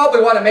again, you'd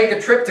probably want to make a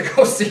trip to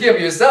go see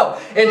him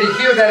yourself and to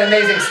hear that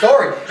amazing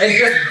story and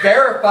just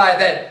verify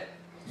that,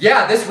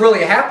 yeah, this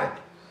really happened.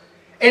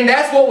 And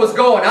that's what was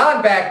going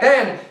on back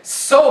then,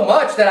 so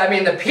much that, I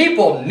mean, the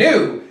people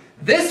knew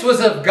this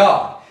was of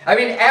God. I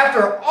mean,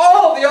 after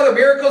all of the other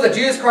miracles that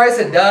Jesus Christ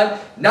had done,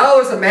 now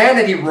there's a man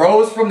that he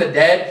rose from the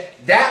dead.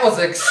 That was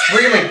an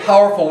extremely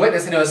powerful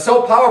witness, and it was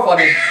so powerful. I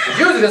mean, the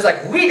Jews are just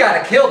like, we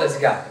got to kill this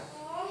guy.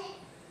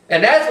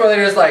 And that's where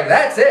they're just like,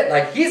 that's it.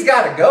 Like, he's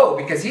got to go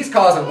because he's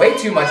causing way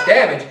too much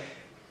damage.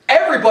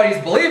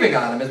 Everybody's believing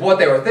on him is what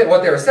they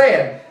were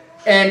saying.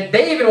 And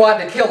they even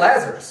wanted to kill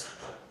Lazarus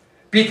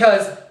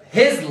because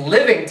his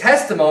living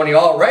testimony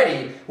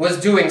already was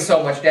doing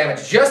so much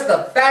damage. Just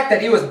the fact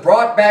that he was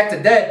brought back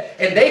to dead,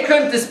 and they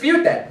couldn't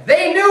dispute that.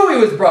 They knew he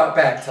was brought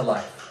back to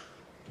life.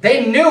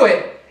 They knew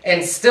it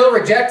and still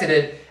rejected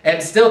it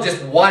and still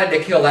just wanted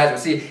to kill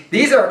Lazarus. See,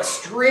 these are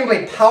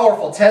extremely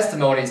powerful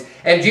testimonies,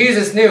 and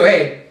Jesus knew,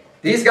 hey,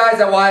 these guys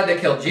that wanted to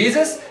kill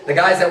Jesus, the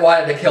guys that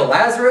wanted to kill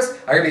Lazarus,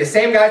 are going to be the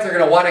same guys that are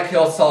going to want to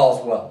kill Saul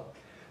as well.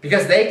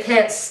 Because they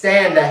can't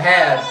stand to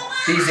have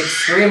these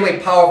extremely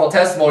powerful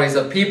testimonies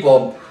of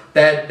people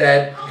that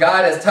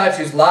God has touched,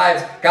 whose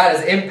lives God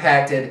has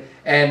impacted,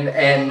 and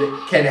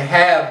can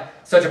have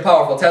such a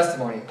powerful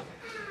testimony.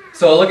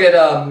 So look at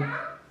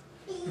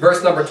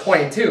verse number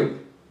 22.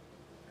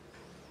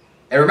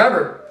 And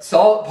remember,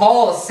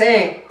 Paul is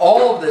saying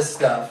all of this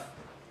stuff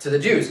to the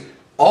Jews.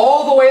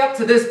 All the way up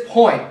to this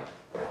point,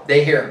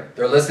 they hear him.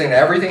 They're listening to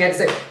everything he had to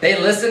say. They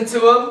listened to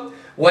him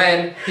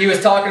when he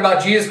was talking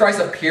about Jesus Christ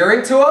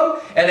appearing to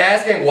him and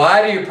asking,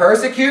 why do you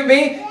persecute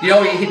me? You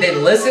know, they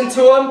listened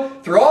to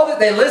him through all that.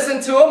 They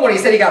listened to him when he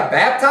said he got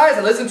baptized.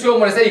 They listened to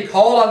him when he said he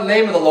called on the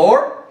name of the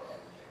Lord.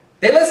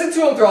 They listened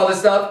to him through all this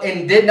stuff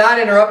and did not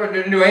interrupt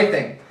or do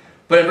anything.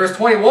 But in verse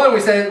 21, we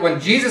said, when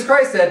Jesus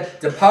Christ said,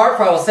 depart,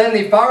 for I will send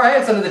thee far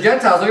hence unto the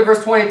Gentiles. Look at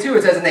verse 22.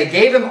 It says, and they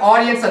gave him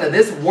audience unto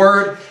this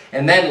word,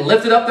 and then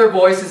lifted up their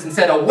voices and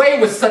said,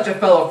 away with such a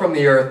fellow from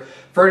the earth,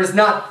 for it is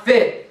not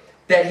fit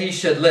that he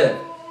should live.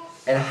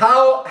 And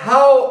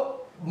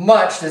how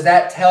much does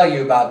that tell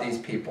you about these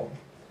people?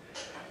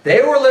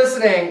 They were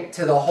listening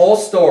to the whole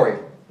story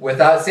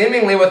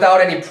seemingly without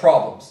any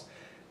problems.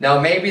 Now,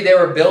 maybe they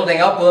were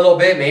building up a little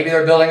bit. Maybe they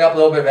were building up a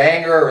little bit of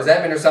anger or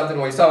resentment or something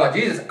when he's talking about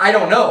Jesus. I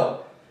don't know.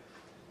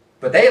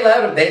 But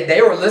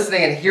they were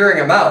listening and hearing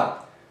him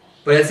out.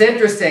 But it's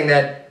interesting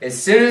that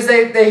as soon as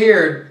they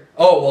heard,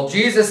 oh, well,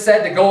 Jesus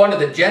said to go unto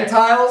the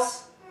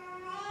Gentiles,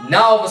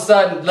 now all of a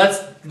sudden, let's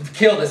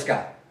kill this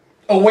guy.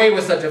 Away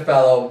with such a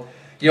fellow.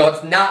 You know,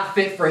 it's not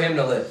fit for him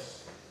to live.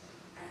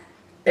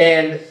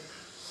 And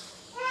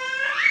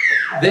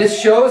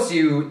this shows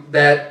you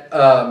that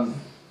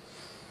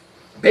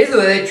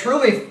basically they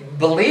truly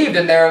believed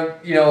in their,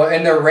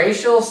 in their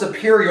racial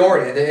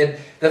superiority.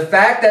 The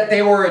fact that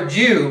they were a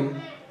Jew,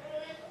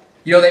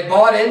 they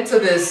bought into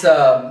this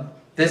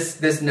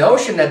this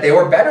notion that they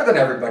were better than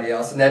everybody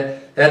else, and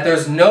that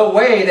there's no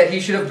way that he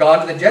should have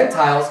gone to the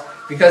Gentiles.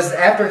 Because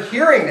after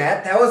hearing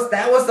that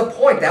was the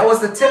point. That was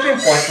the tipping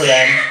point for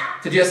them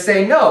to just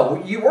say,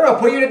 no, we're going to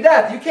put you to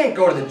death. You can't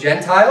go to the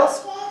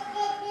Gentiles.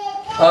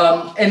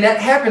 And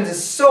that happens in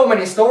so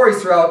many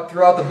stories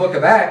throughout the book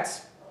of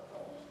Acts.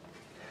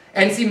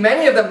 And see,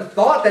 many of them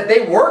thought that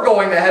they were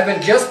going to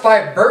heaven just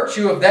by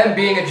virtue of them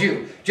being a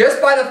Jew.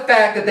 Just by the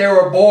fact that they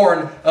were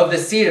born of the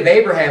seed of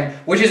Abraham,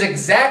 which is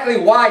exactly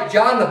why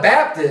John the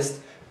Baptist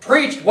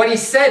preached when he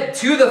said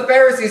to the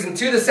Pharisees and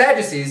to the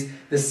Sadducees,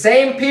 the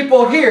same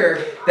people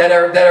here that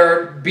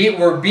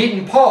were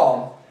beating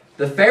Paul,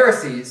 the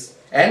Pharisees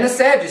and the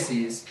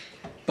Sadducees,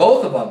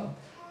 both of them.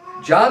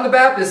 John the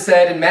Baptist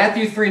said in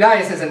Matthew 3:9,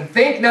 he says, and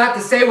think not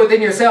to say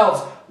within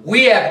yourselves,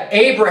 we have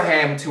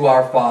Abraham to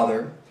our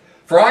father.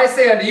 For I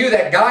say unto you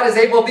that God is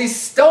able of these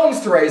stones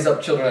to raise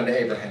up children unto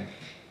Abraham.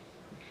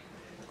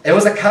 It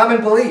was a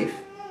common belief.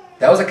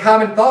 That was a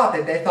common thought,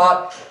 that they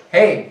thought,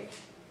 hey,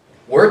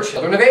 we're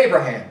children of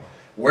Abraham.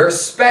 We're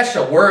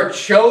special. We're a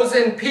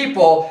chosen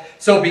people.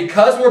 So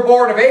because we're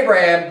born of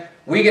Abraham,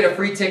 we get a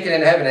free ticket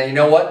into heaven. And you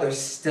know what? There's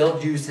still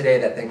Jews today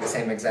that think the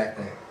same exact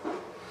thing.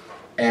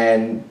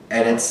 And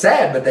it's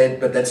sad,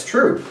 but that's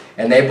true.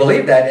 And they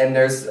believe that. And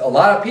there's a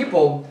lot of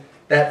people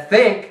that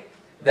think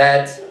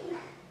that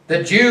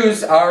the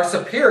Jews are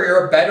superior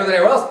or better than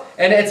everyone else.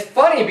 And it's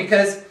funny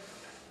because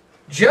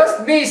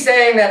just me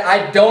saying that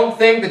I don't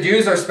think the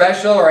Jews are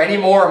special or any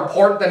more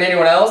important than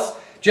anyone else,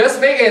 just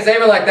making a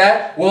statement like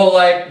that will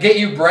get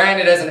you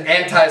branded as an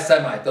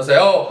anti-Semite. They'll say,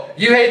 oh,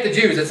 you hate the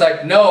Jews. It's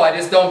like, no, I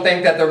just don't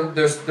think that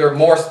they're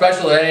more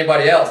special than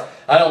anybody else.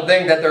 I don't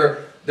think that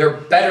they're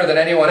better than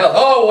anyone else.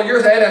 Oh, well, you're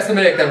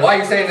anti-Semitic then. Why are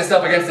you saying this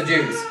stuff against the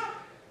Jews?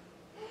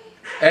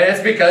 And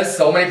it's because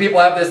so many people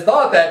have this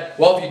thought that,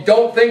 well, if you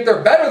don't think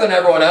they're better than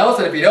everyone else,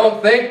 and if you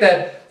don't think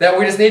that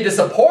we just need to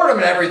support them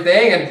and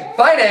everything, and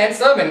finance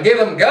them, and give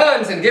them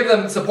guns,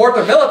 and support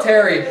their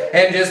military,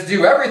 and just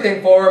do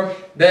everything for them,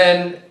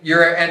 then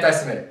you're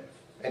anti-Semitic,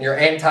 and you're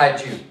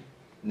anti-Jew.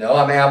 No,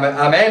 I'm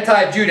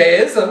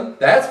anti-Judaism,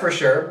 that's for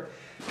sure.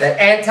 That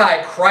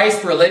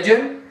anti-Christ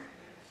religion,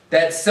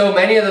 that so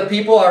many of the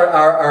people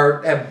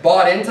have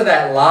bought into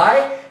that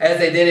lie, as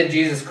they did in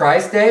Jesus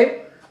Christ's day.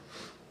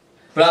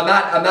 But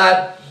I'm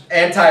not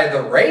anti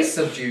the race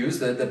of Jews,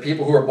 the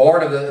people who are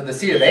born of the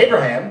seed of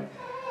Abraham.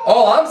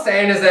 All I'm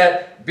saying is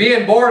that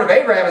being born of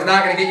Abraham is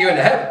not going to get you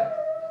into heaven.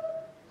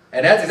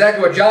 And that's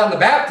exactly what John the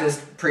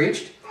Baptist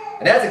preached.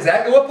 And that's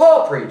exactly what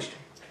Paul preached.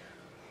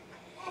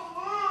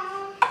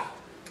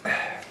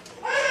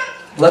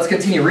 Let's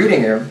continue reading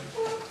here.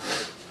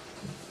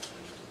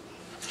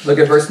 Look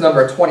at verse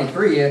number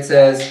 23. It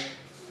says,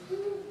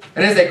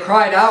 and as they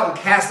cried out and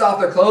cast off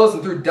their clothes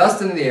and threw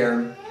dust into the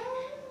air,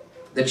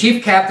 the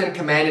chief captain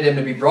commanded him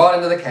to be brought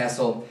into the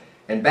castle,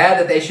 and bade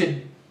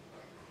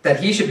that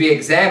he should be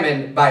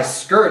examined by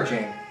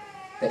scourging,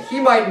 that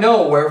he might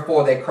know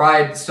wherefore they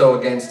cried so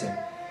against him.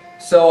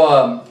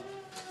 So,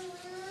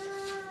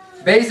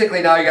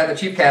 basically now you got the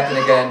chief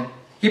captain again.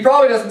 He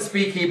probably doesn't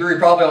speak Hebrew, he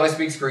probably only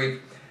speaks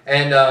Greek,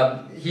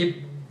 and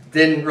he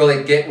didn't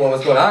really get what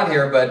was going on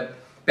here, but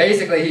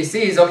basically he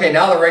sees, okay,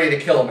 now they're ready to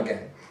kill him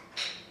again.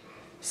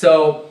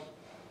 So,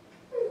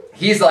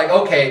 he's like,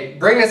 okay,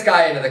 bring this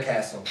guy into the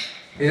castle.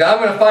 He's like, I'm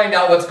going to find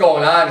out what's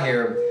going on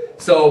here.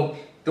 So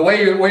the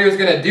way he was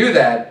going to do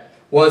that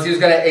was he was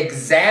going to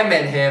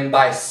examine him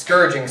by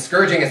scourging.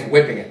 Scourging is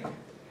whipping him.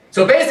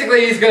 So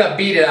basically he's going to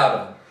beat it out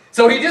of him.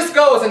 So he just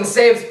goes and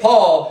saves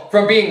Paul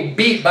from being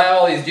beat by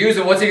all these Jews.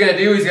 And what's he going to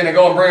do? He's going to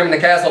go and bring him in the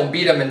castle and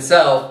beat him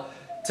himself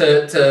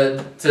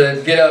to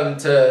get him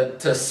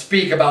to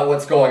speak about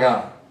what's going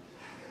on.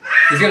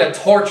 He's going to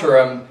torture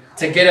him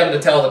to get him to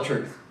tell the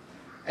truth.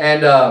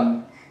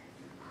 And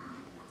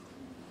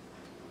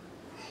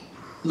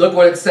look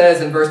what it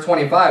says in verse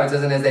 25. It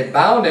says, and as they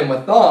bound him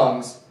with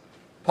thongs,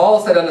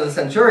 Paul said unto the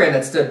centurion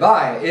that stood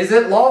by, is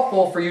it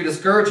lawful for you to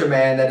scourge a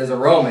man that is a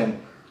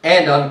Roman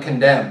and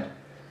uncondemned?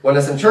 When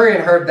the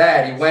centurion heard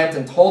that, he went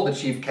and told the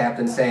chief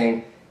captain,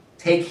 saying,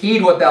 take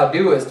heed what thou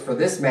doest, for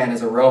this man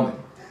is a Roman.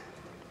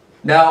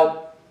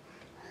 Now,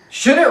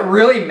 should it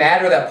really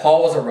matter that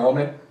Paul was a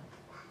Roman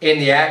in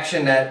the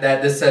action that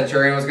this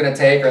centurion was going to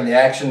take, or in the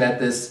action that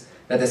this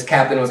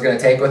captain was going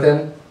to take with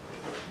him?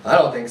 I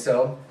don't think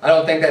so. I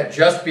don't think that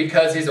just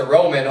because he's a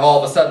Roman,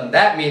 all of a sudden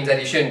that means that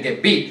he shouldn't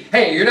get beat.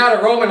 Hey, you're not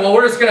a Roman, well,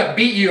 we're just going to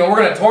beat you and we're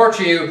going to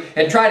torture you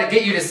and try to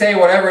get you to say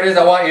whatever it is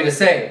I want you to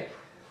say.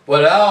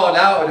 But oh,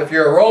 now if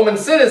you're a Roman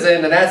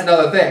citizen, then that's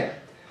another thing.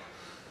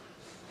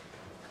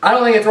 I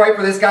don't think it's right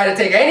for this guy to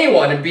take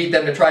anyone and beat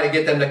them to try to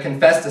get them to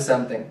confess to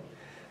something.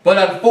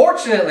 But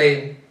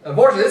unfortunately,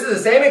 this is the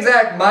same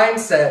exact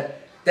mindset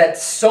that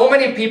so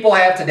many people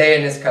have today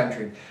in this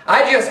country.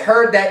 I just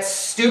heard that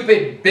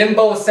stupid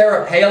bimbo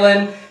Sarah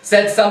Palin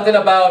said something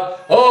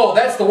about, oh,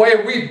 that's the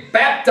way we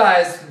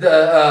baptize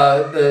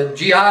the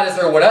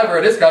jihadists or whatever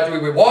in this country.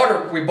 We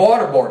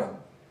waterboard them.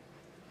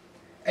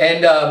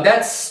 And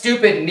that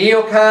stupid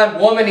neocon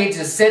woman needs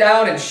to sit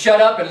down and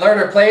shut up and learn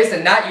her place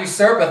and not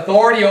usurp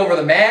authority over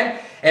the man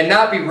and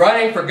not be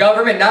running for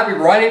government, not be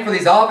running for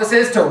these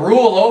offices to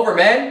rule over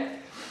men.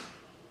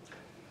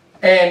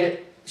 And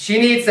she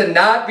needs to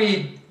not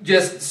be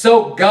just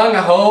so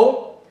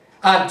gung-ho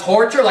on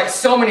torture like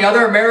so many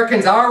other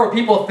Americans are, where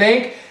people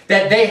think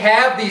that they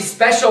have these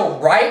special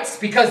rights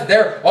because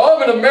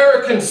I'm an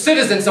American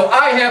citizen, so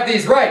I have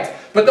these rights.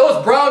 But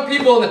those brown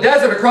people in the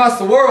desert across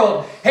the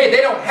world, hey,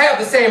 they don't have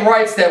the same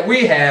rights that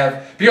we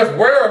have because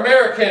we're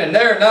American and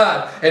they're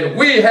not. And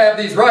we have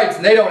these rights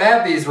and they don't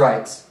have these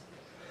rights.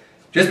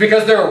 Just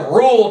because they're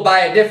ruled by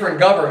a different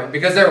government,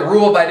 because they're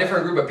ruled by a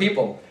different group of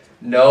people.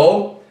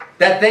 No.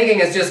 That thinking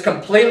is just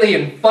completely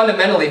and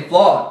fundamentally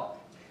flawed.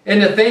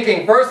 Into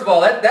thinking, first of all,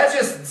 that's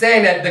just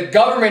saying that the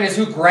government is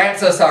who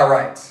grants us our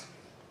rights,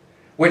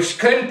 which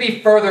couldn't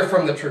be further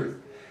from the truth.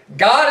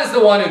 God is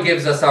the one who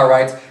gives us our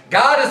rights.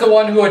 God is the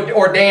one who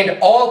ordained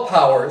all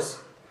powers.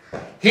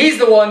 He's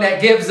the one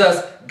that gives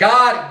us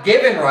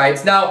God-given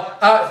rights. Now,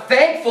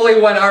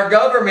 thankfully, when our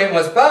government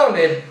was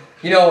founded,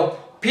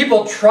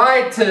 people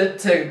tried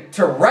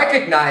to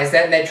recognize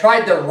that, and they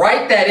tried to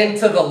write that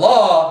into the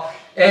law,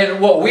 and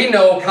what we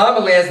know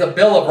commonly as the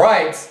Bill of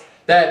Rights,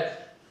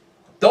 that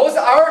those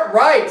aren't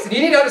rights. And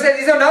you need to understand,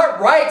 these are not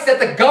rights that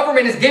the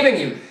government is giving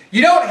you.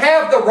 You don't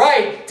have the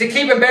right to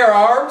keep and bear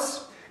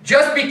arms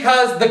just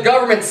because the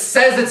government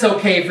says it's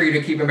okay for you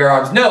to keep and bear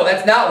arms. No,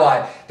 that's not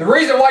why. The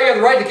reason why you have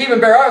the right to keep and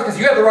bear arms is because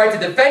you have the right to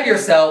defend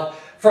yourself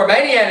from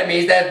any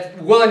enemies that's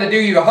willing to do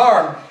you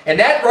harm. And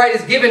that right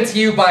is given to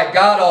you by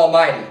God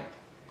Almighty.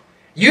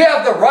 You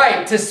have the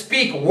right to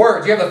speak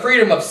words. You have the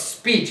freedom of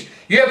speech.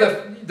 You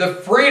have the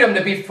freedom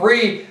to be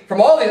free from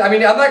all these. I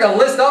mean, I'm not going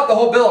to list off the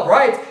whole Bill of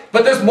Rights,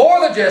 but there's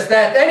more than just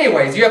that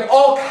anyways. You have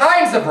all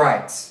kinds of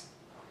rights.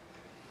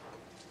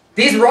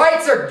 These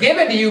rights are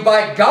given to you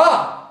by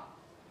God.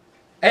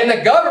 And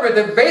the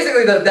government,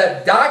 basically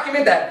that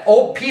document, that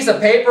old piece of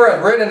paper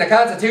written in the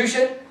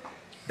Constitution,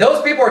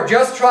 those people are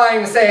just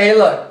trying to say, hey,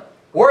 look,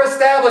 we're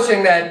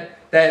establishing that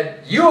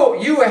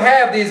you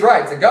have these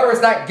rights. The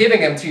government's not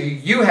giving them to you.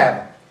 You have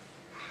them.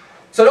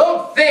 So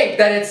don't think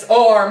that it's,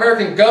 oh, our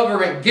American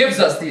government gives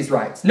us these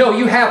rights. No,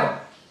 you have them.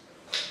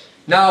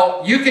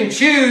 Now, you can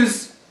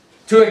choose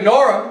to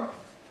ignore them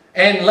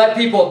and let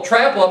people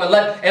trample them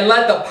and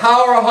let the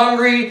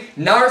power-hungry,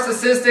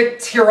 narcissistic,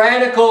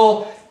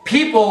 tyrannical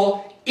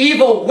people,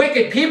 evil,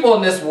 wicked people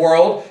in this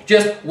world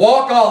just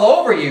walk all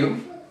over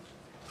you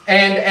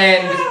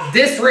and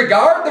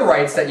disregard the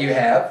rights that you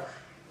have.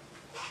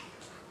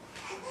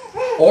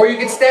 Or you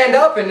can stand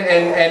up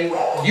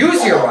and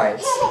use your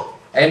rights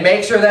and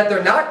make sure that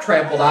they're not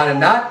trampled on and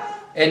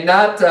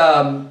not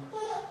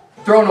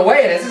thrown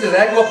away. And this is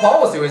exactly what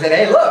Paul was doing. He said,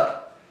 hey, look.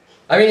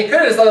 I mean, he could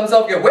have just let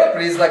himself get whipped,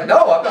 but he's like,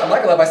 no, I'm not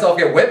going to let myself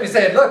get whipped. He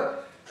said,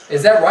 look,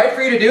 is that right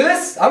for you to do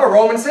this? I'm a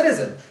Roman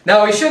citizen.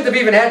 Now, he shouldn't have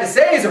even had to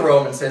say he's a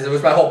Roman citizen,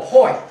 was my whole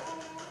point.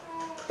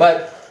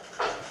 But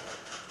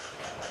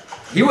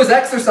he was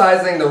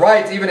exercising the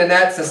rights, even in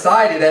that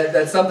society,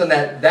 that's something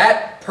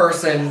that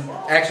person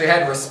actually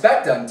had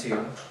respect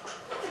unto.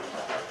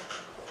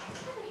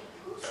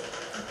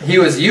 He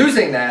was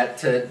using that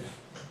to,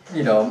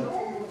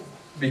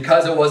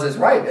 because it was his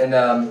right. And,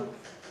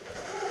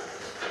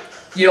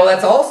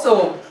 that's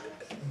also,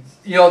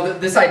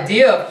 this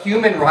idea of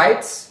human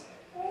rights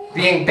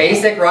being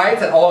basic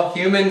rights that all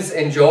humans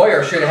enjoy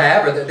or should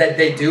have, or that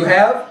they do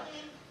have,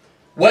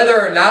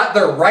 whether or not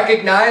they're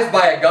recognized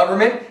by a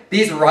government,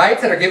 these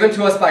rights that are given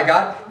to us by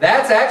God,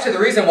 that's actually the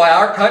reason why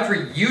our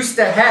country used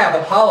to have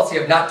a policy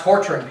of not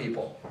torturing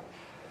people,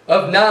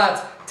 of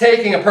not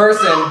taking a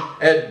person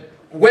and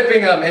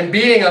whipping them and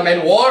beating them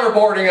and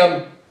waterboarding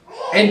them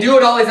and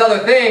doing all these other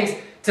things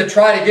to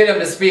try to get them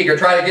to speak or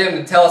try to get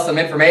them to tell us some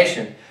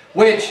information,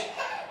 which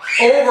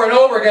over and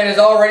over again has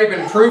already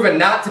been proven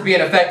not to be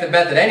an effective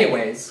method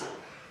anyways.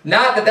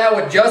 Not that that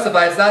would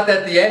justify, it's not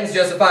that the ends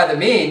justify the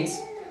means,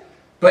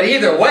 but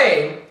either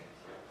way,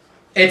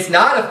 it's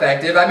not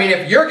effective. I mean,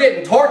 if you're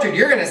getting tortured,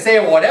 you're going to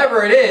say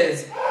whatever it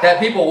is that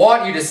people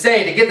want you to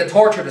say to get the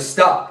torture to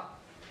stop.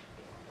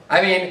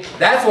 I mean,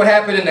 that's what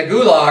happened in the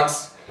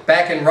gulags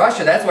back in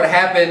Russia. That's what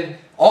happened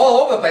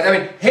all over the place. I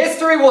mean,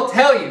 history will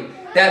tell you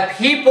that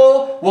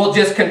people will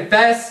just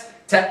confess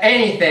to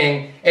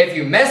anything if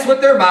you mess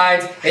with their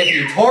minds, if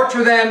you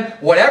torture them,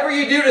 whatever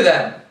you do to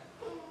them.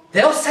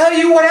 They'll tell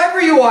you whatever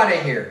you want to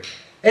hear.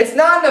 It's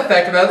not an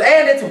effective method,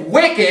 and it's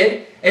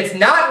wicked. It's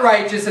not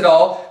righteous at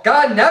all.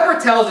 God never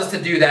tells us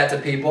to do that to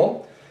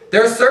people.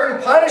 There are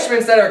certain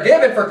punishments that are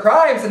given for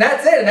crimes, and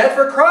that's it, and that's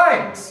for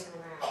crimes.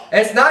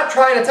 And it's not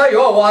trying to tell you,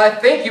 oh, well, I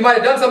think you might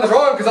have done something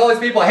wrong because all these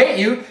people hate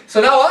you,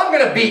 so now I'm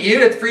going to beat you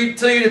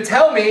to you to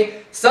tell me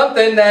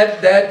something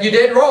that you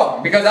did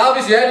wrong, because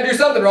obviously you had to do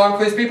something wrong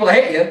for these people to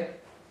hate you.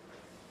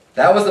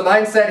 That was the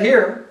mindset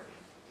here.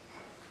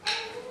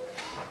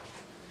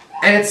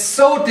 And it's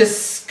so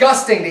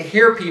disgusting to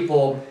hear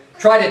people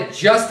try to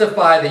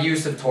justify the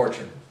use of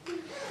torture.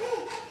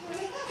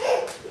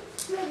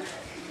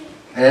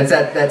 And it's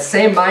that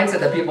same mindset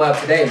that people have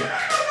today.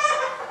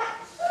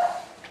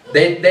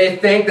 They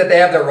think that they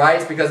have their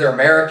rights because they're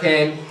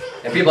American,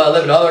 and people that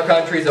live in other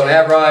countries don't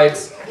have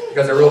rights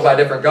because they're ruled by a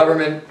different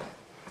government.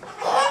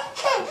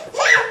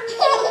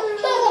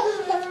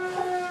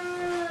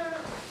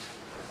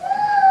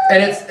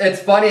 And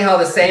it's funny how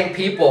the same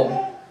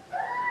people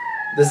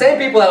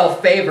that'll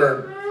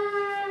favor,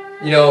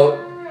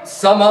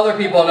 some other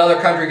people in another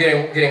country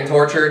getting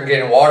tortured and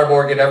getting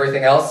waterboarded, getting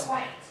everything else,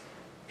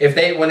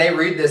 when they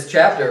read this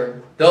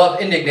chapter, they'll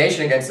have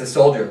indignation against this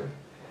soldier,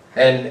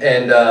 and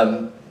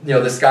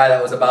this guy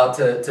that was about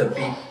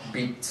to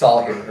beat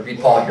Saul here, or beat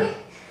Paul here.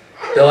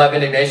 They'll have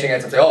indignation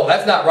against him, say, "Oh,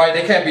 that's not right.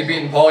 They can't be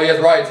beating Paul. He has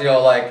rights."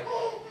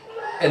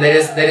 And they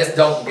just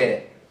don't get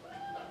it.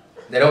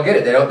 They don't get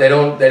it.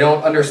 They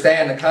don't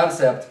understand the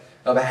concept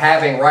of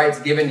having rights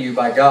given to you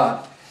by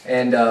God,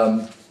 and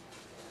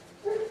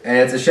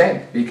it's a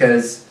shame,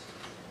 because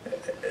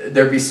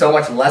there'd be so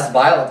much less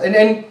violence.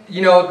 And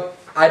you know,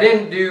 I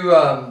didn't do,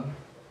 I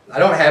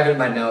don't have it in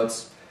my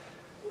notes,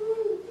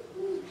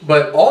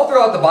 but all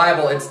throughout the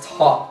Bible it's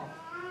taught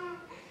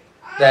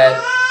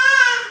that,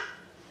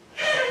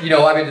 you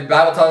know, I mean, the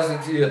Bible tells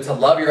us to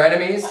love your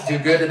enemies, do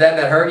good to them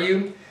that hurt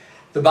you.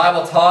 The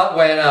Bible taught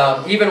when,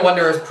 even when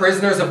there's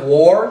prisoners of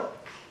war,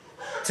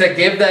 to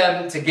give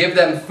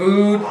them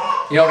food,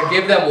 you know, to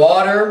give them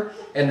water,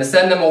 and to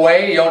send them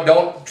away. You know,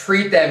 don't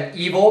treat them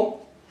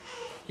evil.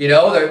 You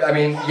know, I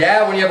mean,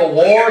 yeah, when you have a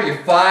war, you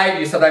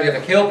fight, sometimes you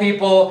have to kill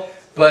people,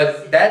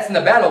 but that's in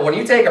the battle. When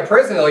you take a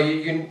prisoner,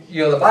 you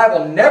know, the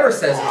Bible never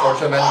says to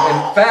torture them.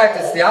 In fact,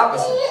 it's the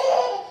opposite.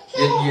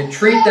 You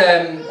treat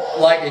them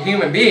like a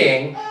human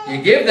being.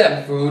 You give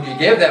them food, you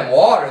give them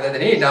water that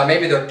they need. Now,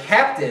 maybe they're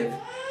captive,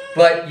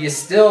 but you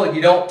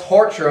don't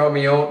torture them,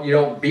 you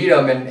don't beat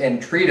them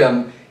and treat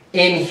them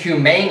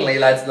inhumanely.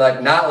 That's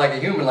like not like a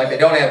human, like they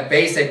don't have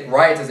basic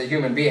rights as a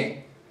human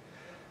being.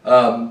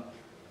 But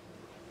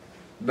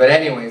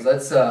anyways,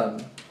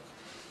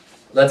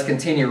 let's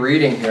continue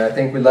reading here. I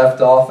think we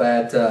left off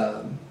at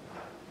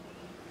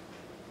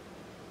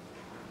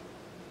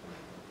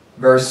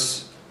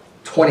verse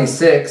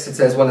 26. It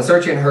says, when the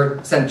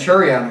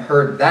centurion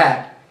heard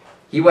that,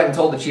 he went and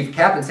told the chief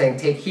captain, saying,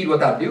 take heed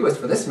what thou doest,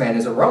 for this man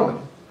is a Roman.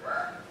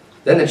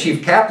 Then the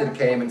chief captain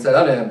came and said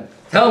unto him,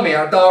 tell me,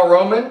 art thou a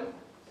Roman?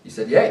 He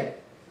said, yea.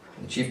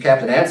 And the chief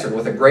captain answered,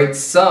 with a great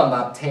sum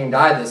obtained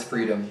I this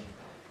freedom.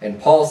 And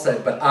Paul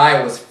said, but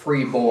I was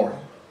freeborn.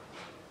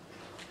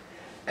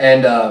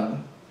 And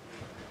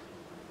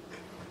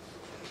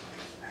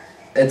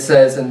it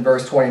says in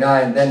verse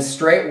 29, then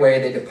straightway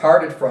they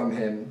departed from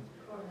him,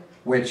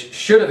 which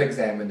should have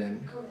examined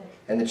him.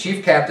 And the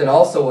chief captain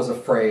also was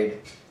afraid,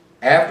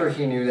 after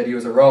he knew that he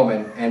was a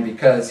Roman, and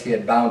because he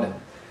had bound him.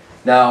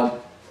 Now,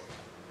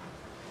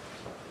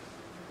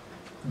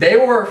 they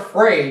were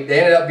afraid. They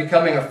ended up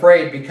becoming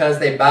afraid because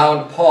they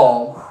bound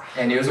Paul,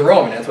 and he was a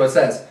Roman. That's what it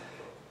says.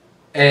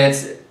 And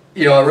it's,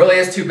 you know, it really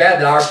is too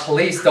bad that our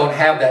police don't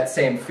have that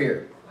same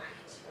fear.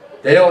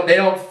 They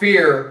don't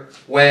fear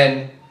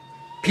when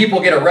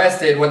people get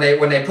arrested, when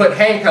they put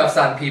handcuffs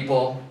on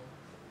people,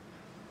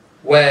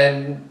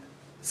 when,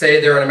 say,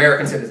 they're an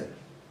American citizen.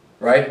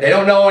 Right? They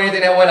don't know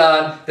anything that went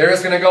on. They're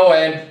just going to go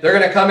in. They're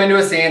going to come into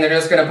a scene. They're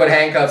just going to put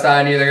handcuffs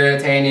on you. They're going to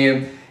detain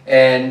you,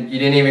 and you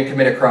didn't even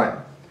commit a crime.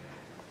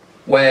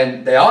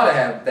 When they ought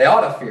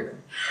to fear.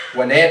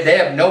 When they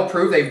have no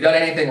proof they've done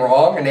anything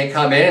wrong, and they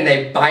come in and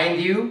they bind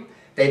you,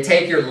 they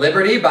take your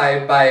liberty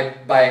by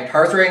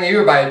incarcerating you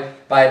or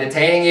by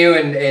detaining you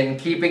and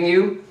keeping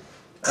you.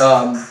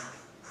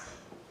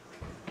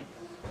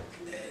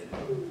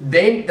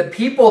 The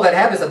people that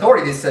have this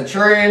authority, these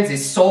centurions,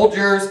 these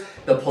soldiers,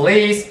 the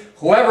police,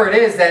 whoever it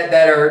is that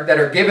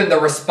are given the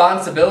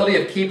responsibility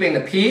of keeping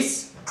the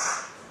peace,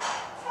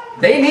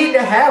 they need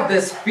to have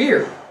this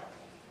fear.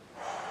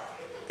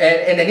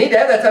 And they need to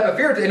have that type of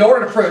fear in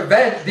order to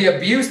prevent the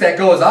abuse that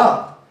goes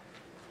on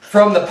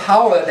from the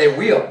power that they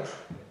wield.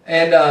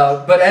 And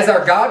but as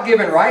our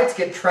God-given rights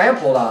get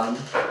trampled on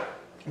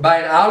by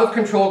an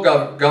out-of-control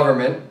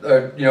government,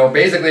 you know,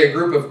 basically a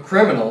group of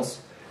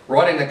criminals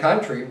running the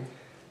country,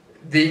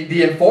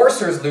 the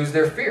enforcers lose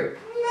their fear.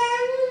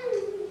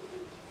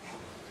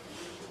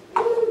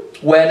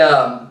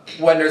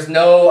 When there's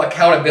no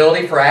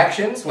accountability for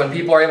actions, when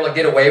people are able to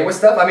get away with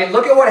stuff. I mean,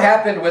 look at what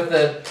happened with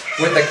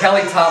the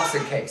Kelly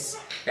Thompson case.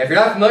 And if you're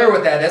not familiar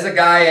with that, there's a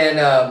guy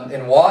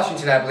in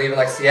Washington, I believe, in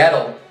like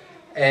Seattle,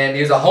 and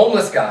he was a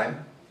homeless guy,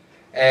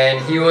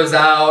 and he was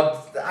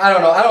out. I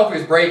don't know if he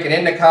was breaking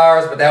into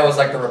cars, but that was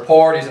like the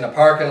report. He's in a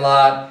parking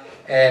lot,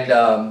 and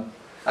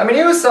I mean,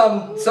 he was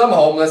some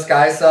homeless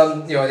guy.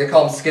 You know, they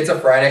call him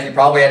schizophrenic. He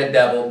probably had a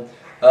devil.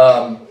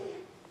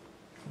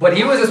 But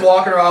he was just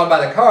walking around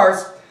by the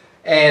cars,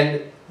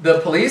 and the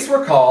police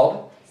were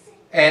called,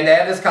 and they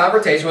had this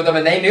conversation with him,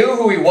 and they knew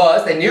who he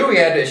was, they knew he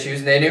had issues,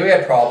 and they knew he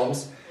had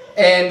problems,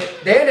 and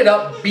they ended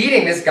up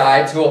beating this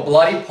guy to a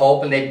bloody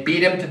pulp, and they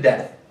beat him to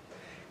death.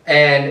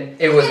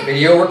 And it was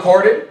video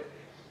recorded,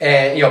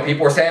 and you know,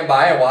 people were standing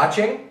by and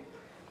watching,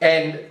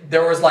 and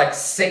there was like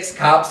 6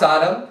 cops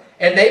on him,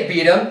 and they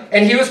beat him,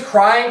 and he was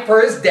crying for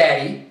his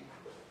daddy.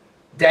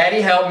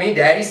 Daddy helped me,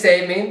 daddy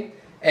saved me.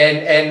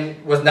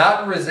 And was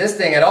not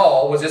resisting at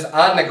all, was just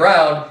on the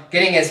ground,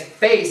 getting his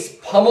face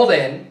pummeled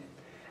in,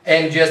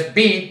 and just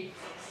beat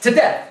to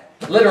death.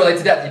 Literally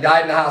to death. He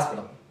died in the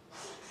hospital.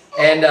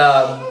 And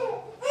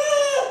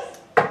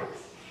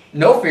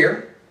no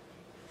fear.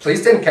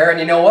 Police didn't care, and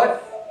you know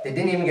what? They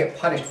didn't even get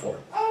punished for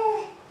it.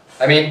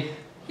 I mean,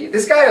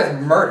 this guy was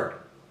murdered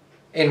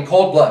in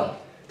cold blood.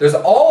 There's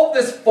all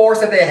this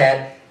force that they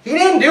had. He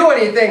didn't do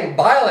anything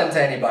violent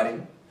to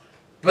anybody,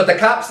 but the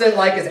cops didn't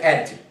like his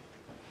attitude.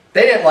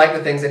 They didn't like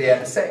the things that he had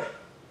to say.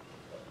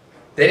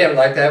 They didn't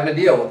like having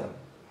to deal with him.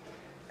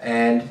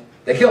 And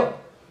they killed him.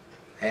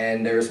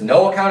 And there's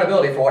no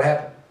accountability for what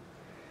happened.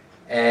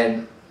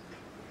 And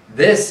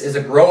this is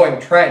a growing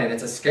trend, and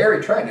it's a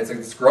scary trend.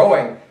 It's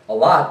growing a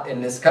lot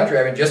in this country.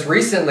 I mean, just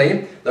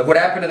recently, look what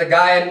happened to the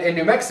guy in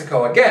New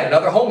Mexico. Again,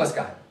 another homeless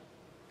guy.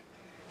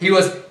 He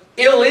was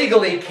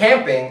illegally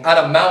camping on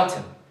a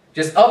mountain.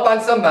 Just up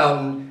on some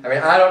mountain. I mean,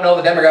 I don't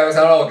know the demographics.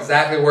 I don't know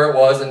exactly where it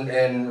was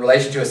in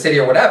relation to a city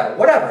or whatever.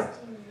 Whatever.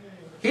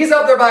 He's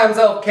up there by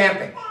himself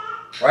camping.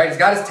 Right? He's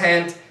got his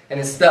tent and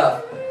his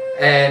stuff.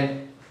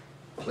 And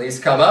police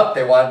come up.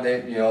 They're going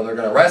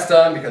to arrest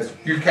him because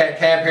you can't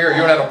camp here. You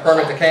don't have a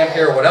permit to camp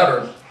here or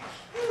whatever.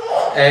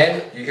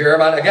 And you hear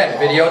him on, again,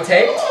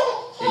 videotaped.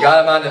 You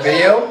got him on the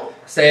video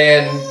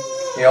saying,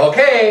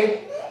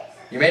 okay,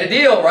 you made a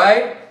deal,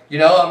 right?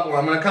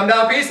 I'm going to come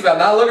down peaceably. I'm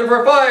not looking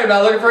for a fight. I'm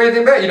not looking for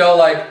anything bad.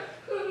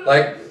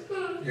 Like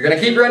you're going to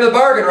keep your end of the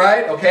bargain,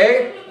 right?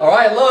 Okay? All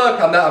right, look,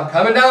 I'm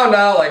coming down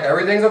now. Like,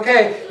 everything's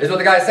okay. This is what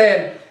the guy's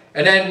saying.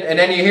 And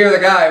then you hear the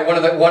guy, one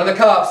of the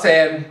cops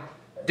saying,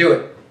 do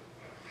it.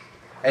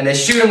 And they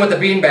shoot him with the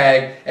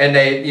beanbag, and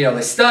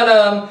they stun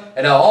him,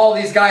 and now all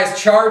these guys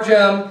charge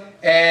him,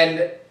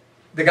 and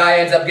the guy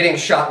ends up getting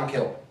shot and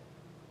killed.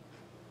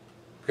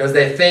 Because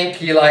they think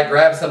he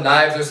grabbed some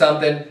knives or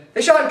something.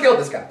 They shot and killed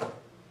this guy.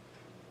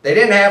 They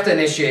didn't have to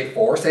initiate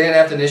force. They didn't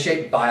have to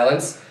initiate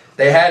violence.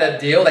 They had a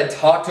deal. They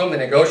talked to him. They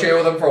negotiated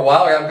with him for a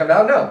while. They got him come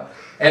down. No.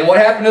 And what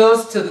happened to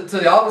those to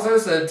the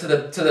officers?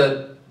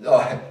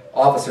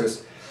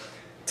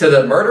 To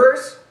the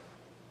murderers?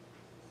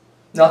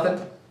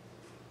 Nothing.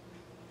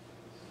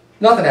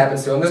 Nothing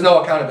happens to them. There's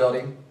no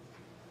accountability.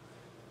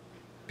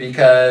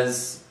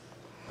 Because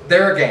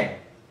they're a gang.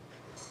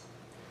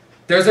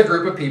 There's a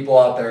group of people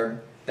out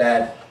there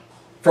that,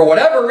 for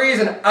whatever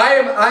reason,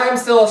 I am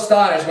still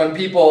astonished when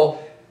people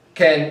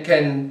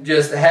can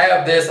just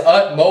have this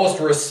utmost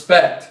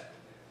respect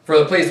for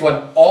the police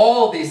when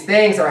all these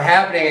things are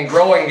happening and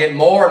growing and get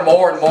more and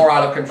more and more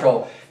out of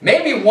control.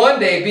 Maybe one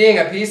day being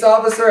a peace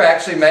officer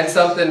actually meant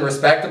something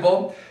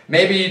respectable.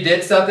 Maybe you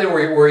did something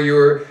where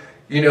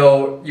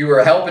you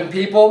were helping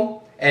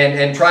people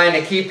and trying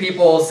to keep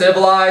people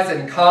civilized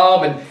and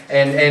calm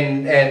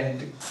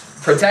and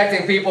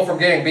protecting people from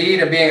getting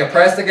beat and being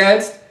oppressed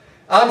against.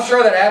 I'm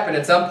sure that happened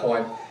at some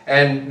point.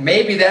 And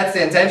maybe that's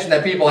the intention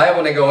that people have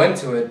when they go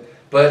into it.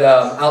 But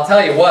I'll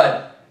tell you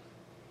what,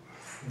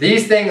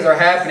 these things are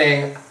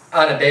happening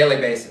on a daily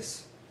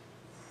basis.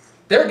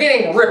 They're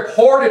getting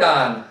reported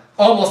on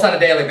almost on a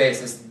daily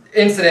basis.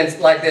 Incidents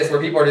like this where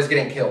people are just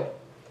getting killed.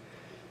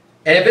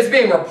 And if it's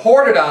being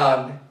reported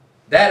on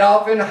that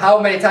often, how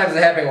many times is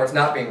it happening where it's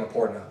not being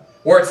reported on?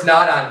 Where it's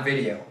not on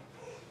video?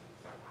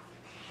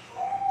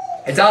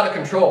 It's out of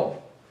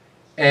control.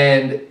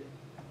 And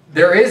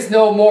there is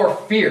no more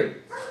fear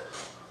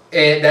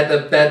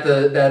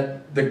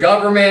that the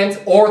government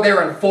or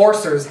their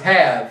enforcers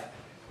have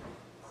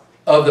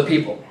of the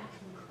people.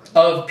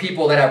 Of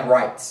people that have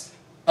rights.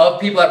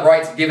 Of people that have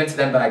rights given to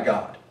them by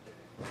God.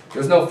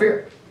 There's no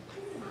fear.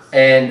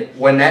 And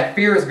when that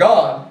fear is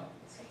gone,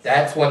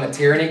 that's when the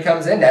tyranny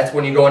comes in. That's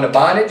when you go into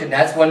bondage. And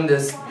that's when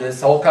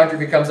this whole country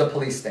becomes a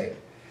police state.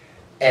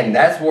 And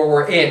that's where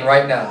we're in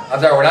right now.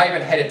 I'm sorry, we're not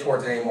even headed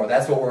towards it anymore.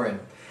 That's what we're in.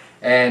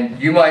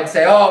 And you might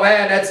say, oh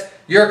man,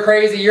 you're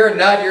crazy, you're a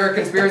nut, you're a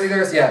conspiracy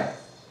theorist. Yeah.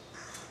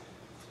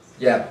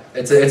 Yeah,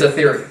 it's a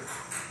theory.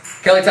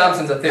 Kelly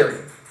Thompson's a theory.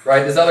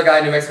 Right? This other guy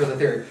in New Mexico is a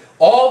theory.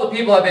 All the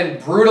people have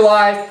been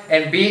brutalized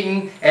and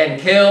beaten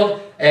and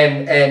killed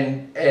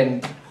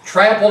and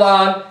trampled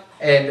on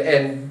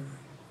and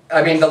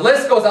I mean the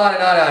list goes on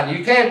and on and on.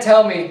 You can't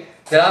tell me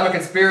that I'm a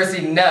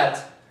conspiracy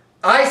nut.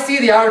 I see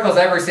the articles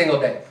every single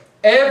day.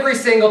 Every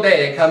single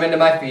day they come into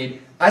my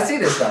feed. I see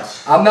this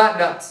stuff. I'm not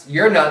nuts.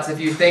 You're nuts if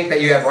you think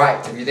that you have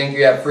rights, if you think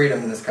you have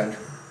freedom in this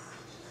country.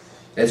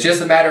 It's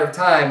just a matter of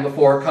time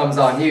before it comes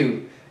on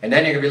you. And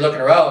then you're going to be looking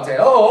around and saying,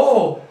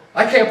 oh,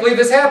 I can't believe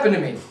this happened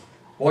to me.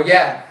 Well,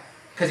 yeah,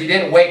 because you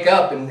didn't wake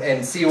up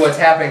and see what's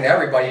happening to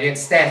everybody. You didn't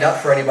stand up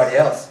for anybody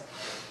else.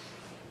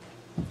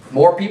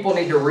 More people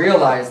need to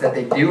realize that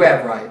they do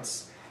have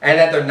rights and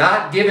that they're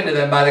not given to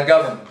them by the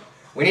government.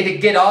 We need to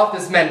get off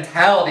this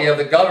mentality of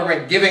the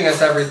government giving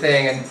us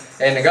everything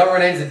and the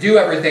government needs to do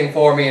everything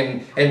for me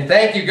and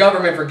thank you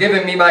government for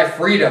giving me my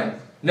freedom.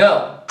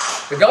 No.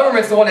 The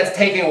government's the one that's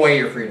taking away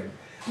your freedom.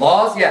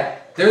 Laws, yeah,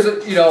 there's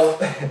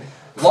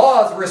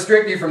laws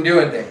restrict you from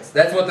doing things.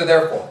 That's what they're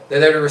there for. They're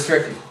there to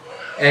restrict you.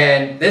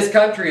 And this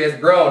country has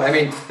grown. I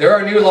mean, there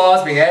are new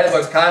laws being added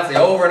books constantly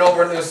over and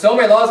over. There's so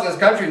many laws in this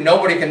country,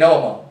 nobody can know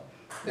them all.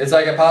 It's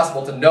like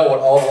impossible to know what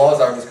all the laws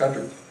are in this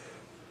country.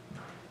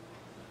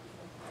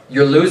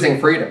 You're losing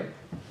freedom.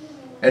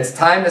 It's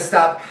time to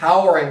stop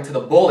cowering to the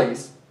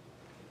bullies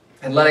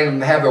and letting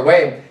them have their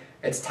way.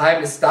 It's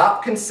time to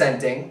stop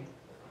consenting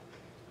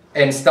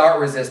and start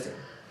resisting.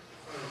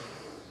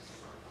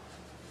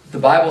 The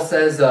Bible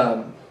says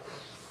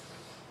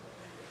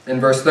in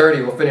verse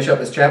 30, we'll finish up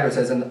this chapter, it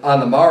says, and on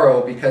the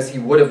morrow, because he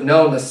would have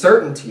known the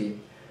certainty,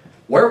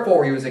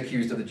 wherefore he was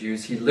accused of the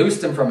Jews, he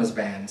loosed him from his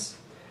bands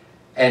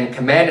and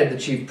commanded the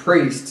chief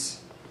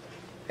priests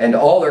and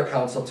all their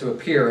council to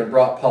appear and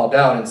brought Paul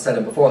down and set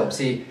him before them.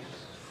 See,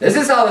 this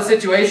is how the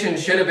situation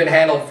should have been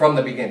handled from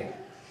the beginning,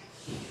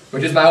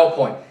 which is my whole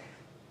point.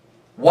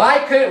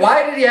 Why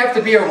did he have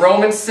to be a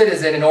Roman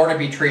citizen in order to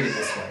be treated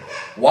this way?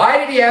 Why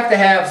did he have to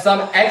have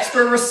some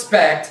extra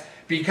respect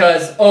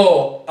because,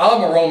 oh,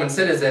 I'm a Roman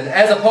citizen,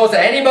 as opposed to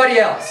anybody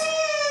else.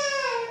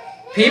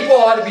 People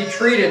ought to be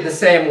treated the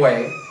same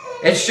way.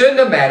 It shouldn't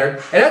have mattered.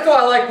 And that's why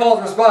I like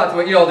Paul's response.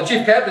 When, the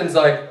chief captain's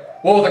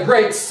like, well, the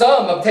great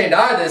sum obtained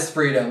I this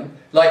freedom.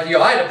 Like,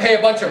 I had to pay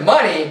a bunch of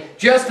money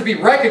just to be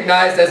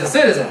recognized as a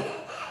citizen.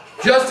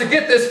 Just to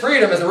get this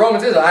freedom as a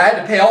Roman citizen. I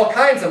had to pay all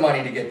kinds of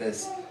money to get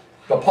this.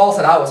 But Paul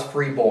said I was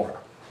freeborn.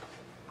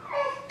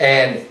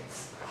 And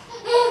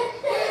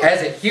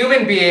as a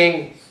human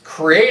being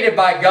created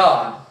by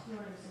God,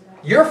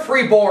 you're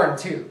freeborn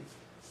too.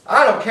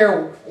 I don't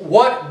care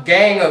what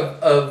gang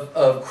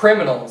of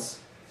criminals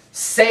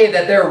say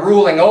that they're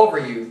ruling over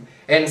you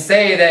and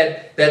say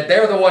that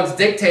they're the ones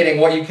dictating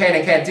what you can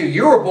and can't do.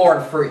 You were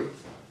born free.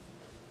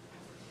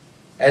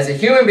 As a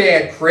human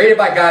being created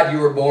by God, you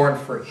were born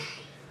free.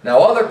 Now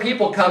other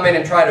people come in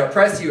and try to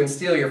oppress you and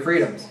steal your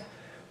freedoms.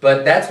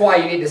 But that's why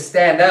you need to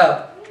stand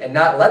up and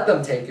not let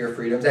them take your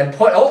freedoms. And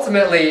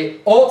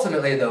ultimately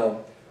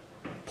though,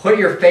 put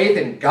your faith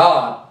in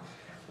God.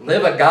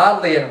 Live a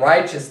godly and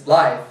righteous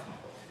life.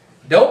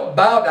 Don't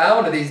bow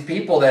down to these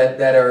people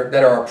that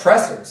are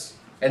oppressors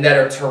and that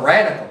are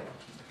tyrannical.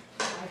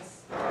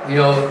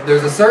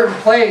 There's a certain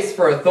place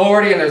for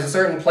authority, and there's a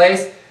certain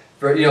place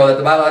for, that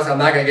the Bible has. I'm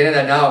not going to get into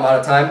that now, I'm out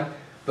of time.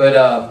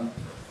 But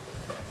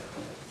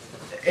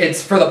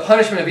it's for the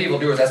punishment of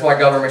evildoers. That's why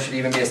government should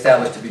even be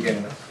established to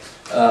begin with.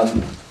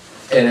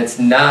 And it's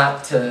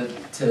not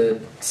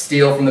to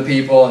steal from the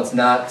people. It's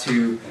not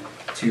to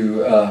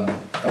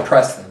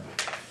oppress them.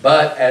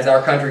 But as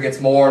our country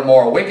gets more and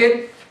more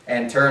wicked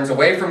and turns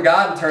away from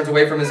God and turns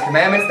away from His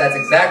commandments, that's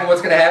exactly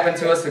what's going to happen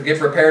to us. So get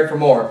prepared for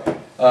more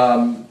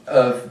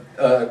of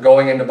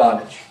going into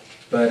bondage.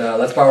 But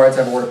let's bow our heads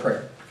and have a word of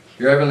prayer.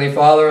 Dear Heavenly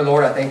Father,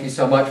 Lord, I thank You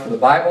so much for the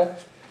Bible.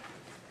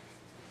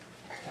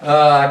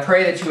 I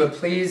pray that You would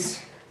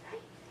please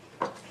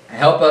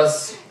help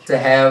us to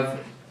have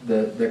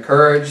the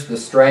courage, the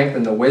strength,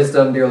 and the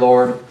wisdom, dear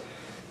Lord,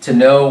 to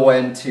know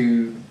when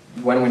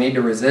we need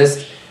to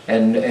resist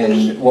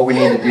and what we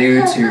need to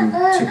do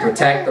to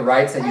protect the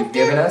rights that You've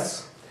given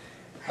us.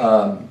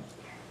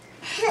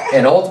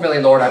 And ultimately,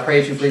 Lord, I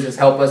pray that You please just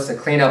help us to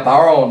clean up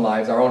our own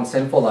lives, our own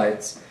sinful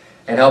lives,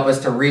 and help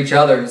us to reach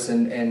others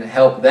and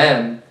help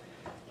them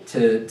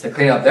to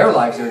clean up their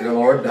lives, dear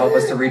Lord, to help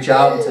us to reach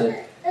out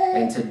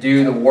and to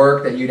do the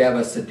work that You'd have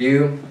us to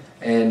do.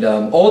 And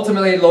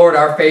ultimately, Lord,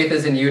 our faith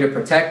is in You to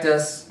protect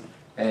us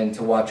and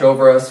to watch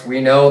over us. We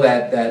know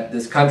that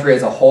this country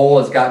as a whole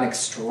has gotten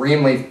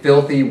extremely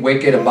filthy,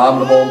 wicked,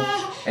 abominable,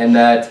 and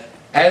that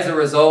as a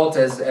result,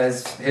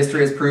 as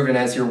history has proved and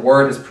as Your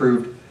word has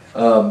proved,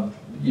 the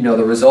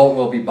result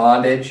will be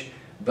bondage.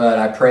 But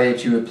I pray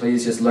that You would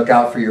please just look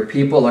out for Your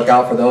people, look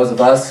out for those of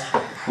us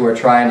who are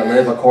trying to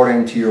live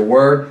according to Your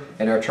word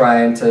and are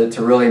trying to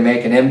really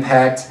make an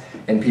impact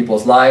in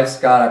people's lives.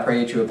 God, I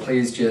pray that You would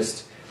please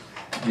just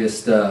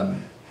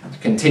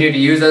continue to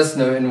use us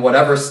in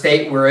whatever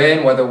state we're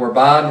in, whether we're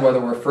bond, whether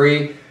we're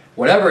free,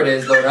 whatever it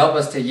is. Lord, help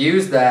us to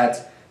use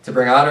that to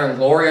bring honor and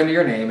glory unto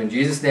Your name. In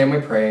Jesus' name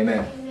we pray,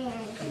 amen.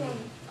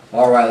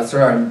 All right, let's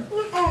turn on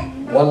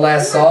one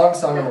last song,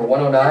 song number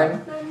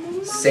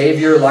 109.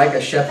 Savior like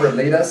a shepherd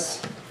lead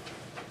us.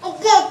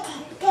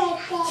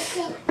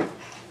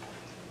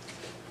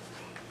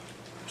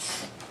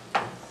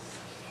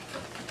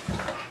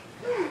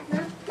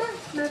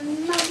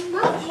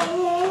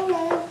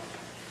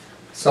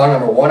 Song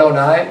number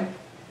 109.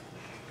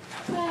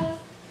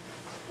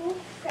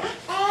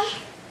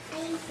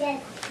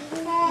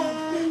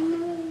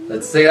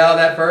 Let's sing out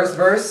that first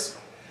verse.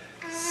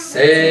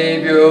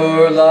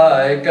 Savior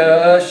like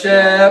a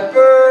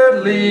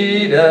shepherd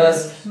lead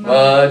us,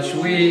 much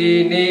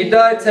we need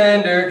Thy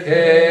tender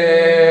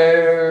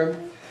care.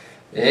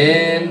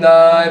 In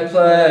Thy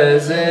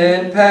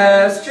pleasant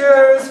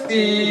pastures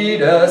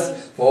feed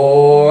us,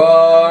 for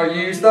our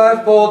use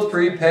Thy folds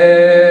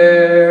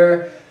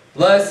prepare.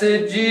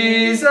 Blessed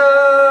Jesus,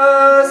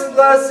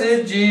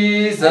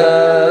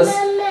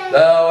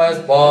 Thou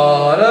hast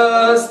bought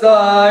us,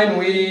 Thine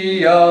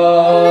we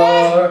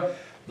are.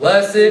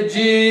 Blessed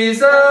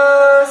Jesus,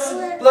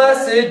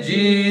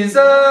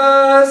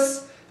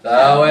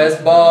 Thou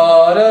hast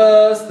bought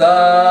us,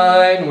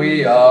 Thine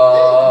we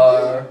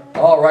are.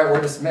 All right,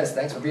 we're dismissed.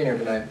 Thanks for being here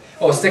tonight.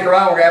 Oh, stick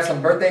around. We're going to have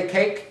some birthday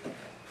cake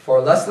for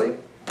Leslie.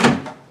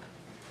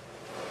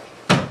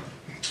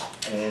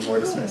 And we're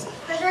dismissed.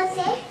 We're going to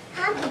say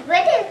happy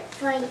birthday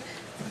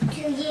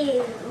to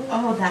you.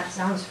 Oh, that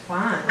sounds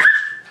fun.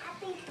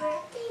 Happy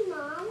birthday,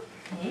 Mom.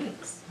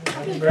 Thanks.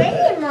 Happy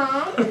birthday,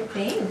 Mom.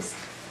 Thanks.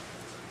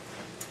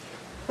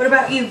 What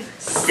about you?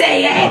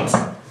 Say it!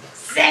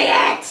 Say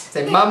it!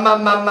 Say mama,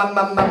 mama,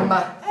 mama,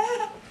 mama.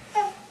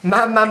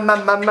 Mama,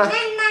 mama, mama.